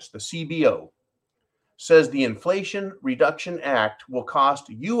Office, the CBO, says the Inflation Reduction Act will cost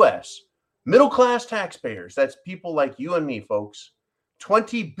U.S. middle-class taxpayers, that's people like you and me, folks,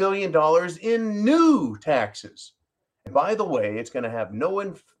 $20 billion in new taxes. And by the way, it's going to have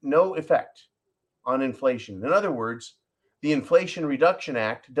no effect on inflation. In other words, the Inflation Reduction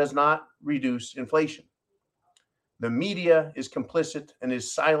Act does not reduce inflation. The media is complicit and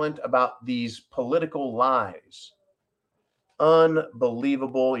is silent about these political lies.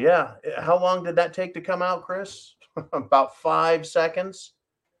 Unbelievable. Yeah. How long did that take to come out, Chris? About 5 seconds.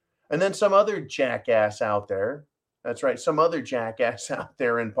 And then some other jackass out there. That's right. Some other jackass out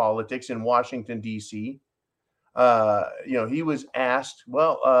there in politics in Washington, D.C. He was asked,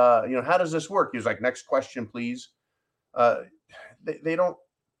 well, how does this work? He was like, next question, please. They don't,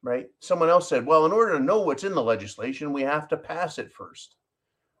 right? Someone else said, well, in order to know what's in the legislation, we have to pass it first.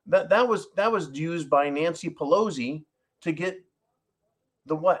 That was used by Nancy Pelosi to get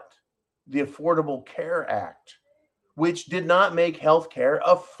the what? The Affordable Care Act, which did not make healthcare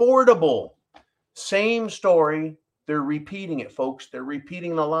affordable. Same story. They're repeating it, folks. They're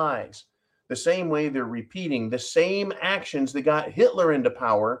repeating the lies. The same way they're repeating the same actions that got Hitler into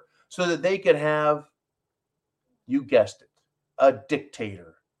power so that they could have, you guessed it, a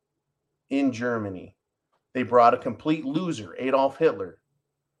dictator in Germany. They brought a complete loser, Adolf Hitler,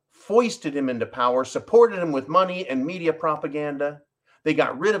 foisted him into power, supported him with money and media propaganda. They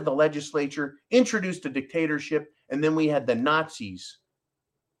got rid of the legislature, introduced a dictatorship, and then we had the Nazis,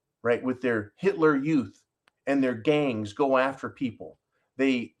 right, with their Hitler Youth and their gangs go after people.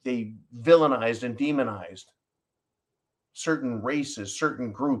 They villainized and demonized certain races,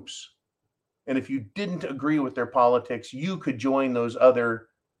 certain groups. And if you didn't agree with their politics, you could join those other,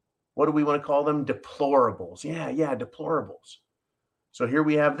 what do we want to call them? Deplorables. Yeah, deplorables. So here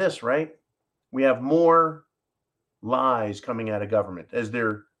we have this, right? We have more lies coming out of government as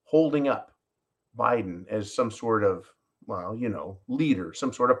they're holding up Biden as some sort of, leader,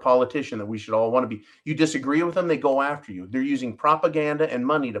 some sort of politician that we should all want to be. You disagree with them, they go after you. They're using propaganda and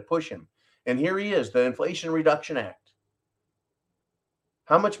money to push him. And here he is, the Inflation Reduction Act.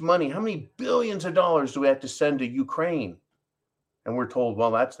 How much money, how many billions of dollars do we have to send to Ukraine? And we're told,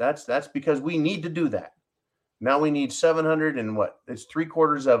 well, that's because we need to do that. Now we need 700 and what? It's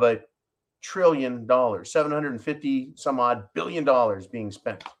 $750 trillion, 750 some odd billion dollars being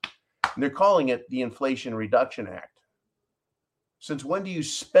spent. And they're calling it the Inflation Reduction Act. Since when do you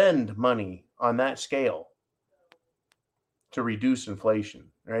spend money on that scale to reduce inflation?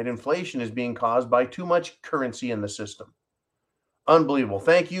 Right? Inflation is being caused by too much currency in the system. Unbelievable.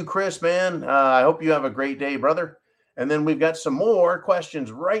 Thank you, Chris, man. I hope you have a great day, brother. And then we've got some more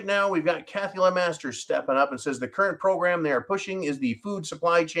questions right now. We've got Kathy LeMaster stepping up and says the current program they are pushing is the food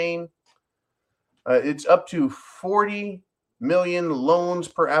supply chain. It's up to 40 million loans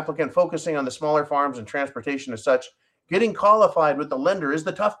per applicant, focusing on the smaller farms and transportation as such. Getting qualified with the lender is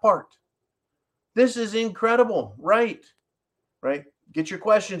the tough part. This is incredible, right? Get your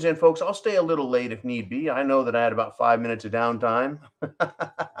questions in, folks. I'll stay a little late if need be. I know that I had about 5 minutes of downtime.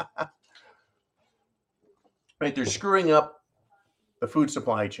 Right, they're screwing up the food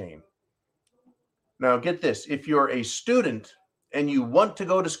supply chain. Now, get this. If you're a student and you want to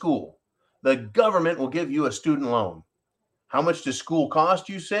go to school, the government will give you a student loan. How much does school cost,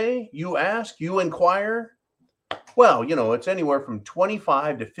 you say? You ask? You inquire? Well, it's anywhere from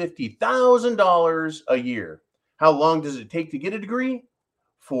 $25,000 to $50,000 a year. How long does it take to get a degree?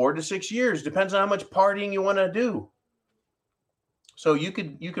 4 to 6 years. Depends on how much partying you want to do. So you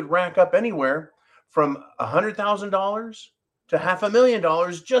could rack up anywhere from $100,000 to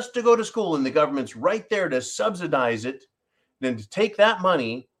 $500,000 just to go to school, and the government's right there to subsidize it. Then to take that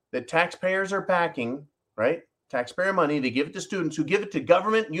money that taxpayers are packing, right? Taxpayer money, they give it to students who give it to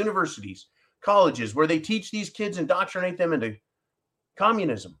government universities, colleges, where they teach these kids, indoctrinate them into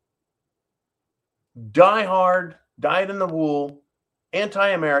communism. Die hard, dyed in the wool,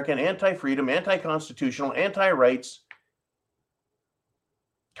 anti-American, anti-freedom, anti-constitutional, anti-rights,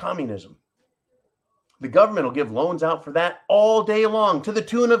 communism. The government will give loans out for that all day long to the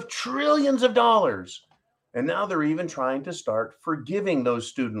tune of trillions of dollars. And now they're even trying to start forgiving those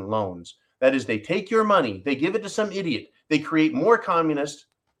student loans. That is, they take your money, they give it to some idiot. They create more communists.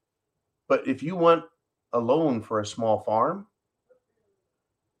 But if you want a loan for a small farm,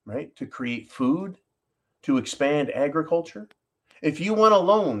 right, to create food, to expand agriculture, if you want a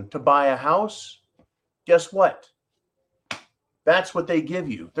loan to buy a house, guess what? That's what they give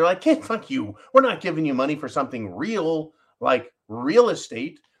you. They're like, hey, fuck you. We're not giving you money for something real, like real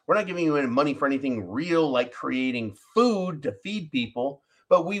estate. We're not giving you any money for anything real, like creating food to feed people,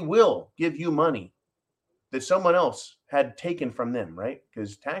 but we will give you money that someone else had taken from them, right?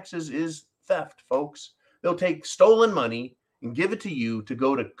 Because taxes is theft, folks. They'll take stolen money and give it to you to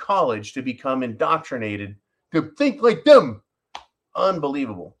go to college to become indoctrinated, to think like them.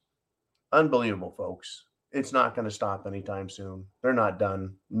 Unbelievable. Unbelievable, folks. It's not going to stop anytime soon. They're not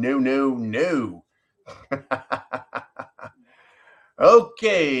done. No, no, no.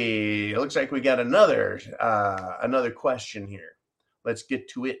 Okay, it looks like we got another question here. Let's get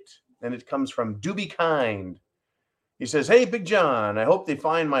to it. And it comes from Doobie Kind. He says, hey, Big John, I hope they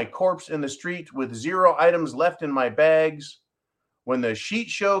find my corpse in the street with 0 items left in my bags. When the sheet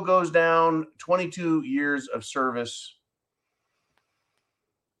show goes down, 22 years of service.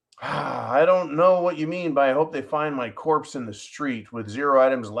 I don't know what you mean by I hope they find my corpse in the street with 0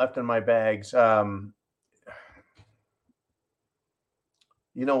 items left in my bags. You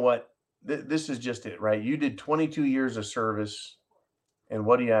know what? This is just it, right? You did 22 years of service, and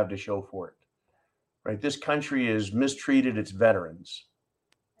what do you have to show for it? Right? This country has mistreated its veterans.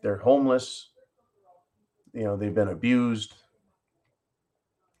 They're homeless. You know, they've been abused,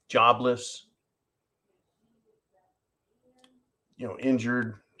 jobless, you know,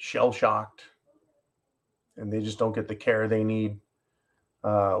 injured, shell-shocked, and they just don't get the care they need.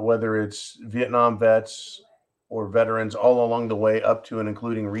 Whether it's Vietnam vets or veterans all along the way up to and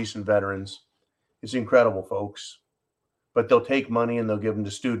including recent veterans. It's incredible, folks. But they'll take money and they'll give them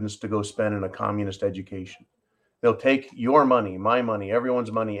to students to go spend in a communist education. They'll take your money, my money,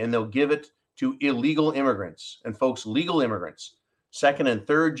 everyone's money, and they'll give it to illegal immigrants. And folks, legal immigrants, 2nd and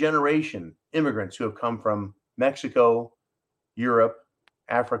 3rd generation immigrants who have come from Mexico, Europe,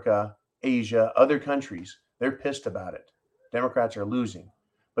 Africa, Asia, other countries. They're pissed about it. Democrats are losing,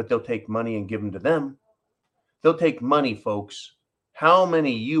 but they'll take money and give them to them. They'll take money, folks. How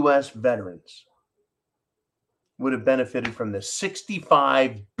many U.S. veterans would have benefited from the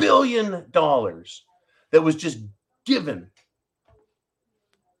 $65 billion that was just given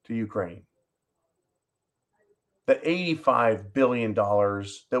to Ukraine? The $85 billion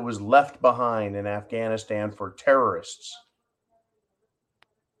that was left behind in Afghanistan for terrorists.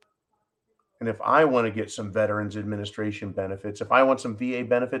 And if I want to get some Veterans Administration benefits, if I want some VA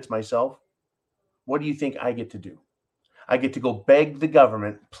benefits myself, what do you think I get to do? I get to go beg the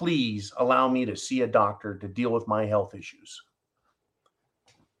government, please allow me to see a doctor to deal with my health issues.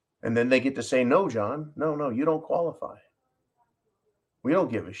 And then they get to say, no, John, no, you don't qualify. We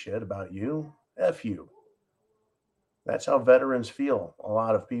don't give a shit about you. F you. That's how veterans feel, a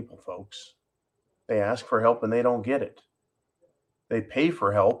lot of people, folks. They ask for help and they don't get it. They pay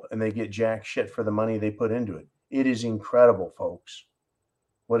for help and they get jack shit for the money they put into it. It is incredible, folks,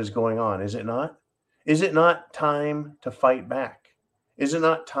 what is going on, is it not? Is it not time to fight back? Is it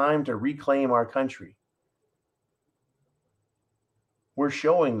not time to reclaim our country? We're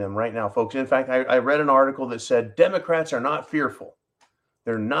showing them right now, folks. In fact, I read an article that said Democrats are not fearful.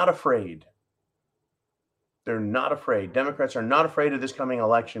 They're not afraid. They're not afraid. Democrats are not afraid of this coming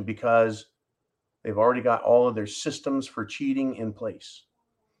election because they've already got all of their systems for cheating in place.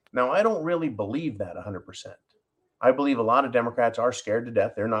 Now, I don't really believe that 100%. I believe a lot of Democrats are scared to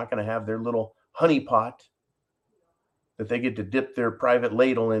death. They're not going to have their little honeypot that they get to dip their private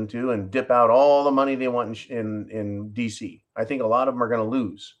ladle into and dip out all the money they want in D.C. I think a lot of them are going to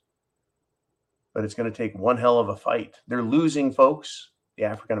lose. But it's going to take one hell of a fight. They're losing, folks, the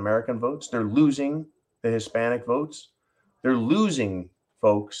African-American votes. They're losing the Hispanic votes. They're losing,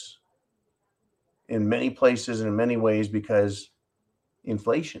 folks, in many places and in many ways because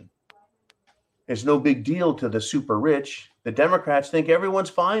inflation. It's no big deal to the super rich. The Democrats think everyone's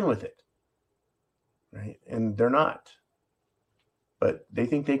fine with it, right? And they're not. But they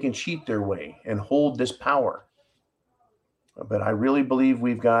think they can cheat their way and hold this power. But I really believe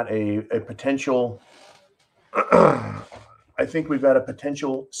we've got a potential, I think we've got a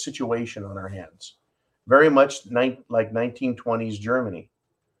potential situation on our hands. Very much like 1920s Germany,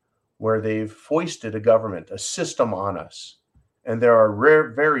 where they've foisted a government, a system on us. And there are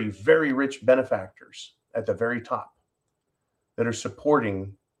very, very rich benefactors at the very top that are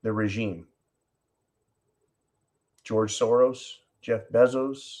supporting the regime. George Soros, Jeff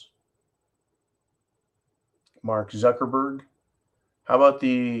Bezos, Mark Zuckerberg. How about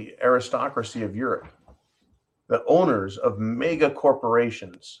the aristocracy of Europe the owners of mega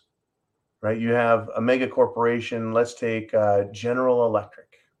corporations, right? You have a mega corporation. Let's take General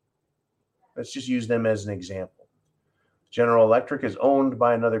Electric. Let's just use them as an example. General Electric is owned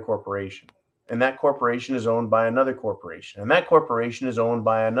by another corporation, and that corporation is owned by another corporation, and that corporation is owned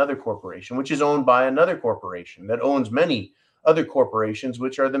by another corporation, which is owned by another corporation that owns many other corporations,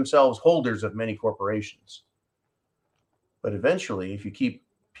 which are themselves holders of many corporations. But eventually, if you keep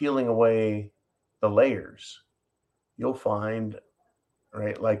peeling away the layers, you'll find,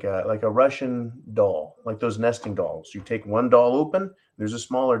 right, like a Russian doll, like those nesting dolls. You take one doll open, there's a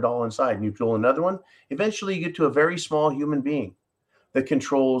smaller doll inside, and you peel another one. Eventually, you get to a very small human being that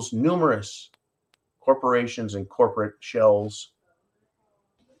controls numerous corporations and corporate shells.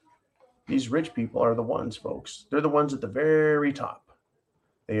 These rich people are the ones, folks. They're the ones at the very top.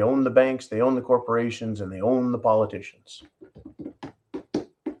 They own the banks, they own the corporations, and they own the politicians.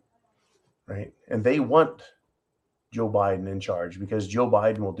 Right? And they want Joe Biden in charge because Joe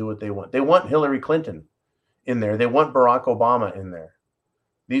Biden will do what they want. They want Hillary Clinton in there. They want Barack Obama in there.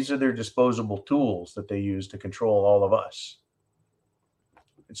 These are their disposable tools that they use to control all of us.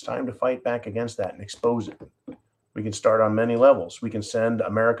 It's time to fight back against that and expose it. We can start on many levels. We can send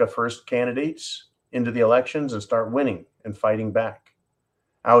America First candidates into the elections and start winning and fighting back.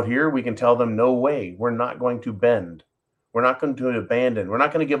 Out here, we can tell them, no way, we're not going to bend. We're not going to abandon. We're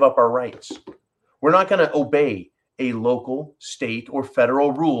not going to give up our rights. We're not going to obey a local, state, or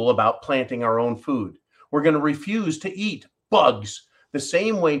federal rule about planting our own food. We're going to refuse to eat bugs the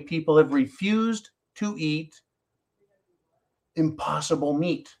same way people have refused to eat impossible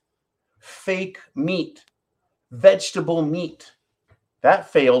meat, fake meat, vegetable meat.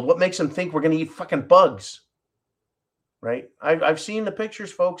 That failed. What makes them think we're going to eat fucking bugs? Right? I've seen the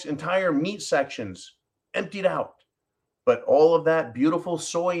pictures, folks, entire meat sections emptied out. But all of that beautiful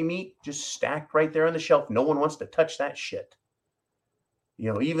soy meat just stacked right there on the shelf. No one wants to touch that shit.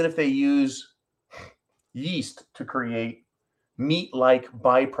 You know, even if they use yeast to create meat-like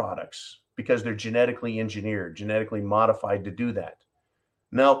byproducts because they're genetically engineered, genetically modified to do that.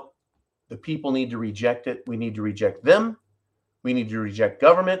 No, the people need to reject it. We need to reject them. We need to reject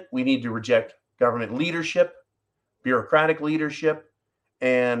government. We need to reject government leadership, bureaucratic leadership,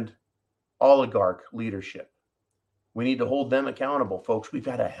 and oligarch leadership. We need to hold them accountable, folks. We've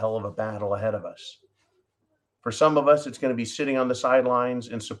got a hell of a battle ahead of us. For some of us, it's going to be sitting on the sidelines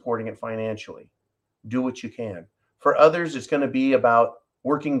and supporting it financially. Do what you can. For others, it's going to be about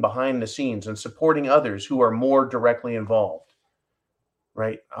working behind the scenes and supporting others who are more directly involved.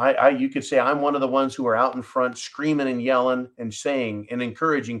 Right? You could say I'm one of the ones who are out in front screaming and yelling and saying and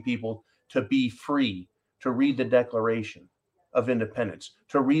encouraging people to be free, to read the Declaration of Independence,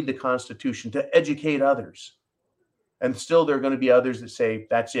 to read the Constitution, to educate others. And still there are going to be others that say,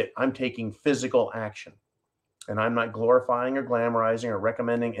 that's it, I'm taking physical action. And I'm not glorifying or glamorizing or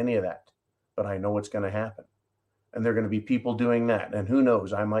recommending any of that, but I know what's going to happen. And there are going to be people doing that. And who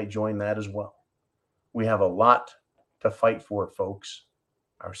knows, I might join that as well. We have a lot to fight for, folks.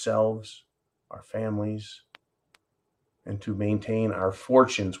 Ourselves, our families, and to maintain our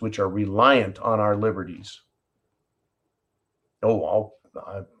fortunes, which are reliant on our liberties.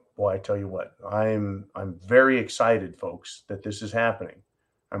 Boy, I tell you what, I'm very excited, folks, that this is happening.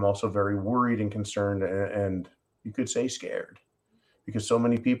 I'm also very worried and concerned, and you could say scared, because so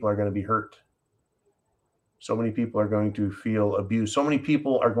many people are going to be hurt. So many people are going to feel abused. So many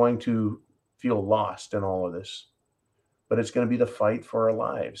people are going to feel lost in all of this. But it's going to be the fight for our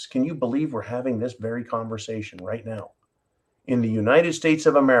lives. Can you believe we're having this very conversation right now? In the United States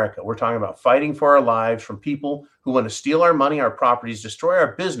of America, we're talking about fighting for our lives from people who want to steal our money, our properties, destroy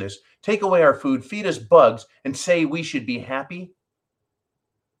our business, take away our food, feed us bugs, and say we should be happy.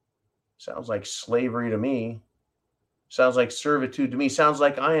 Sounds like slavery to me. Sounds like servitude to me. Sounds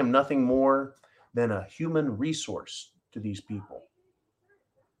like I am nothing more than a human resource to these people.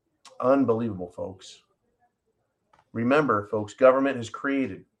 Unbelievable, folks. Remember, folks, government has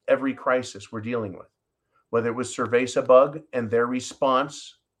created every crisis we're dealing with. Whether it was cerveza bug and their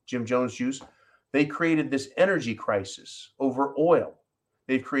response, Jim Jones juice, they created this energy crisis over oil.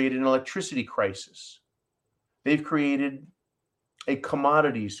 They've created an electricity crisis. They've created a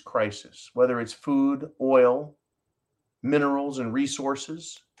commodities crisis, whether it's food, oil, minerals, and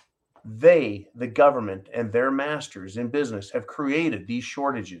resources. They, the government, and their masters in business have created these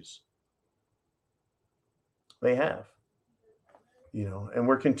shortages. They have, and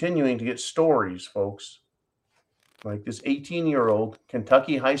we're continuing to get stories, folks, like this 18-year-old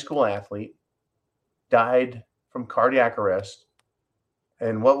Kentucky high school athlete died from cardiac arrest.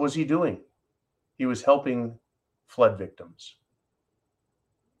 And what was he doing? He was helping flood victims.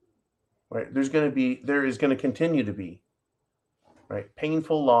 right? There is going to continue to be, right?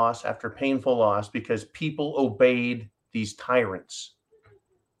 Painful loss after painful loss because people obeyed these tyrants,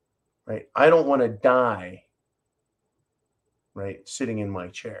 right? I don't want to die, right, sitting in my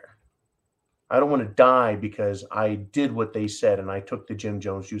chair. I don't want to die because I did what they said and I took the Jim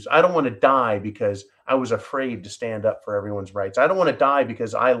Jones juice. I don't want to die because I was afraid to stand up for everyone's rights. I don't want to die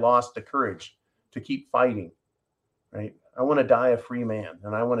because I lost the courage to keep fighting, right? I want to die a free man,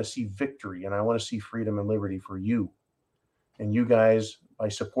 and I want to see victory, and I want to see freedom and liberty for you. And you guys, by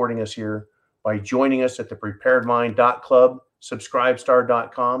supporting us here, by joining us at the preparedmind.club,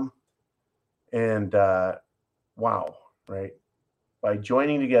 subscribestar.com, and wow, right? By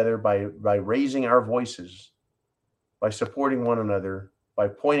joining together, by raising our voices, by supporting one another, by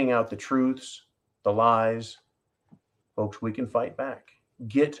pointing out the truths, the lies, folks, we can fight back.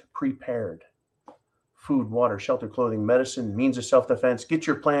 Get prepared. Food, water, shelter, clothing, medicine, means of self-defense. Get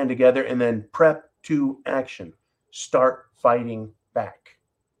your plan together and then prep to action. Start fighting back.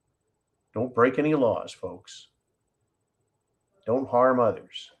 Don't break any laws, folks. Don't harm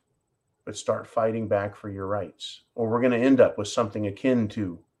others, but start fighting back for your rights. Or we're going to end up with something akin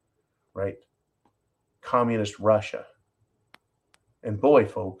to, right, communist Russia. And boy,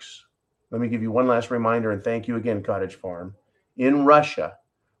 folks, let me give you one last reminder, and thank you again, Cottage Farm. In Russia,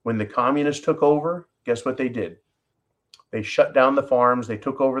 when the communists took over, guess what they did? They shut down the farms. They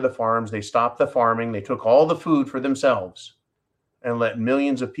took over the farms. They stopped the farming. They took all the food for themselves and let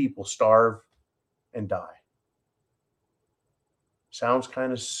millions of people starve and die. Sounds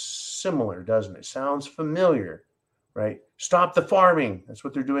kind of similar, doesn't it? Sounds familiar, right? Stop the farming. That's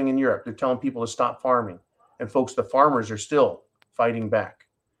what they're doing in Europe. They're telling people to stop farming. And folks, the farmers are still fighting back.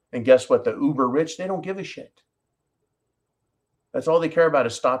 And guess what? The uber rich, they don't give a shit. That's all they care about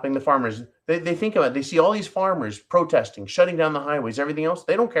is stopping the farmers. They think about it. They see all these farmers protesting, shutting down the highways, everything else.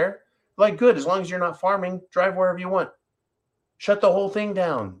 They don't care. Like, good, as long as you're not farming, drive wherever you want. Shut the whole thing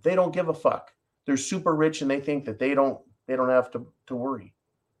down. They don't give a fuck. They're super rich and they think that they don't have to worry.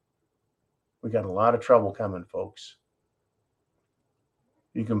 We got a lot of trouble coming, folks.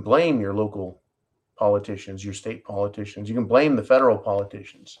 You can blame your local politicians, your state politicians. You can blame the federal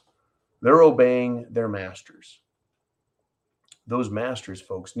politicians. They're obeying their masters. Those masters,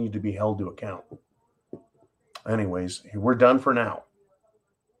 folks, need to be held to account. Anyways, we're done for now.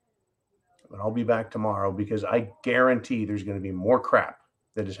 But I'll be back tomorrow because I guarantee there's going to be more crap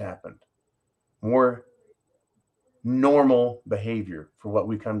that has happened. More normal behavior for what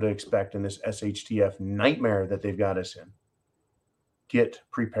we come to expect in this SHTF nightmare that they've got us in. Get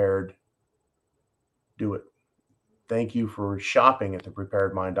prepared. Do it. Thank you for shopping at the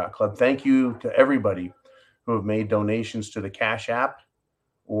preparedmind.club. Thank you to everybody who have made donations to the Cash App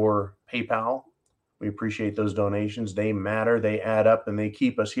or PayPal. We appreciate those donations. They matter, they add up, and they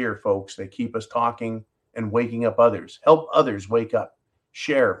keep us here, folks. They keep us talking and waking up others. Help others wake up.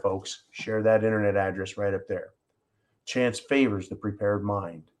 Share, folks. Share that internet address right up there. Chance favors the prepared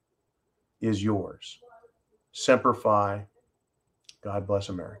mind is yours. Semper Fi. God bless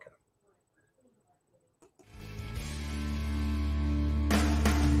America.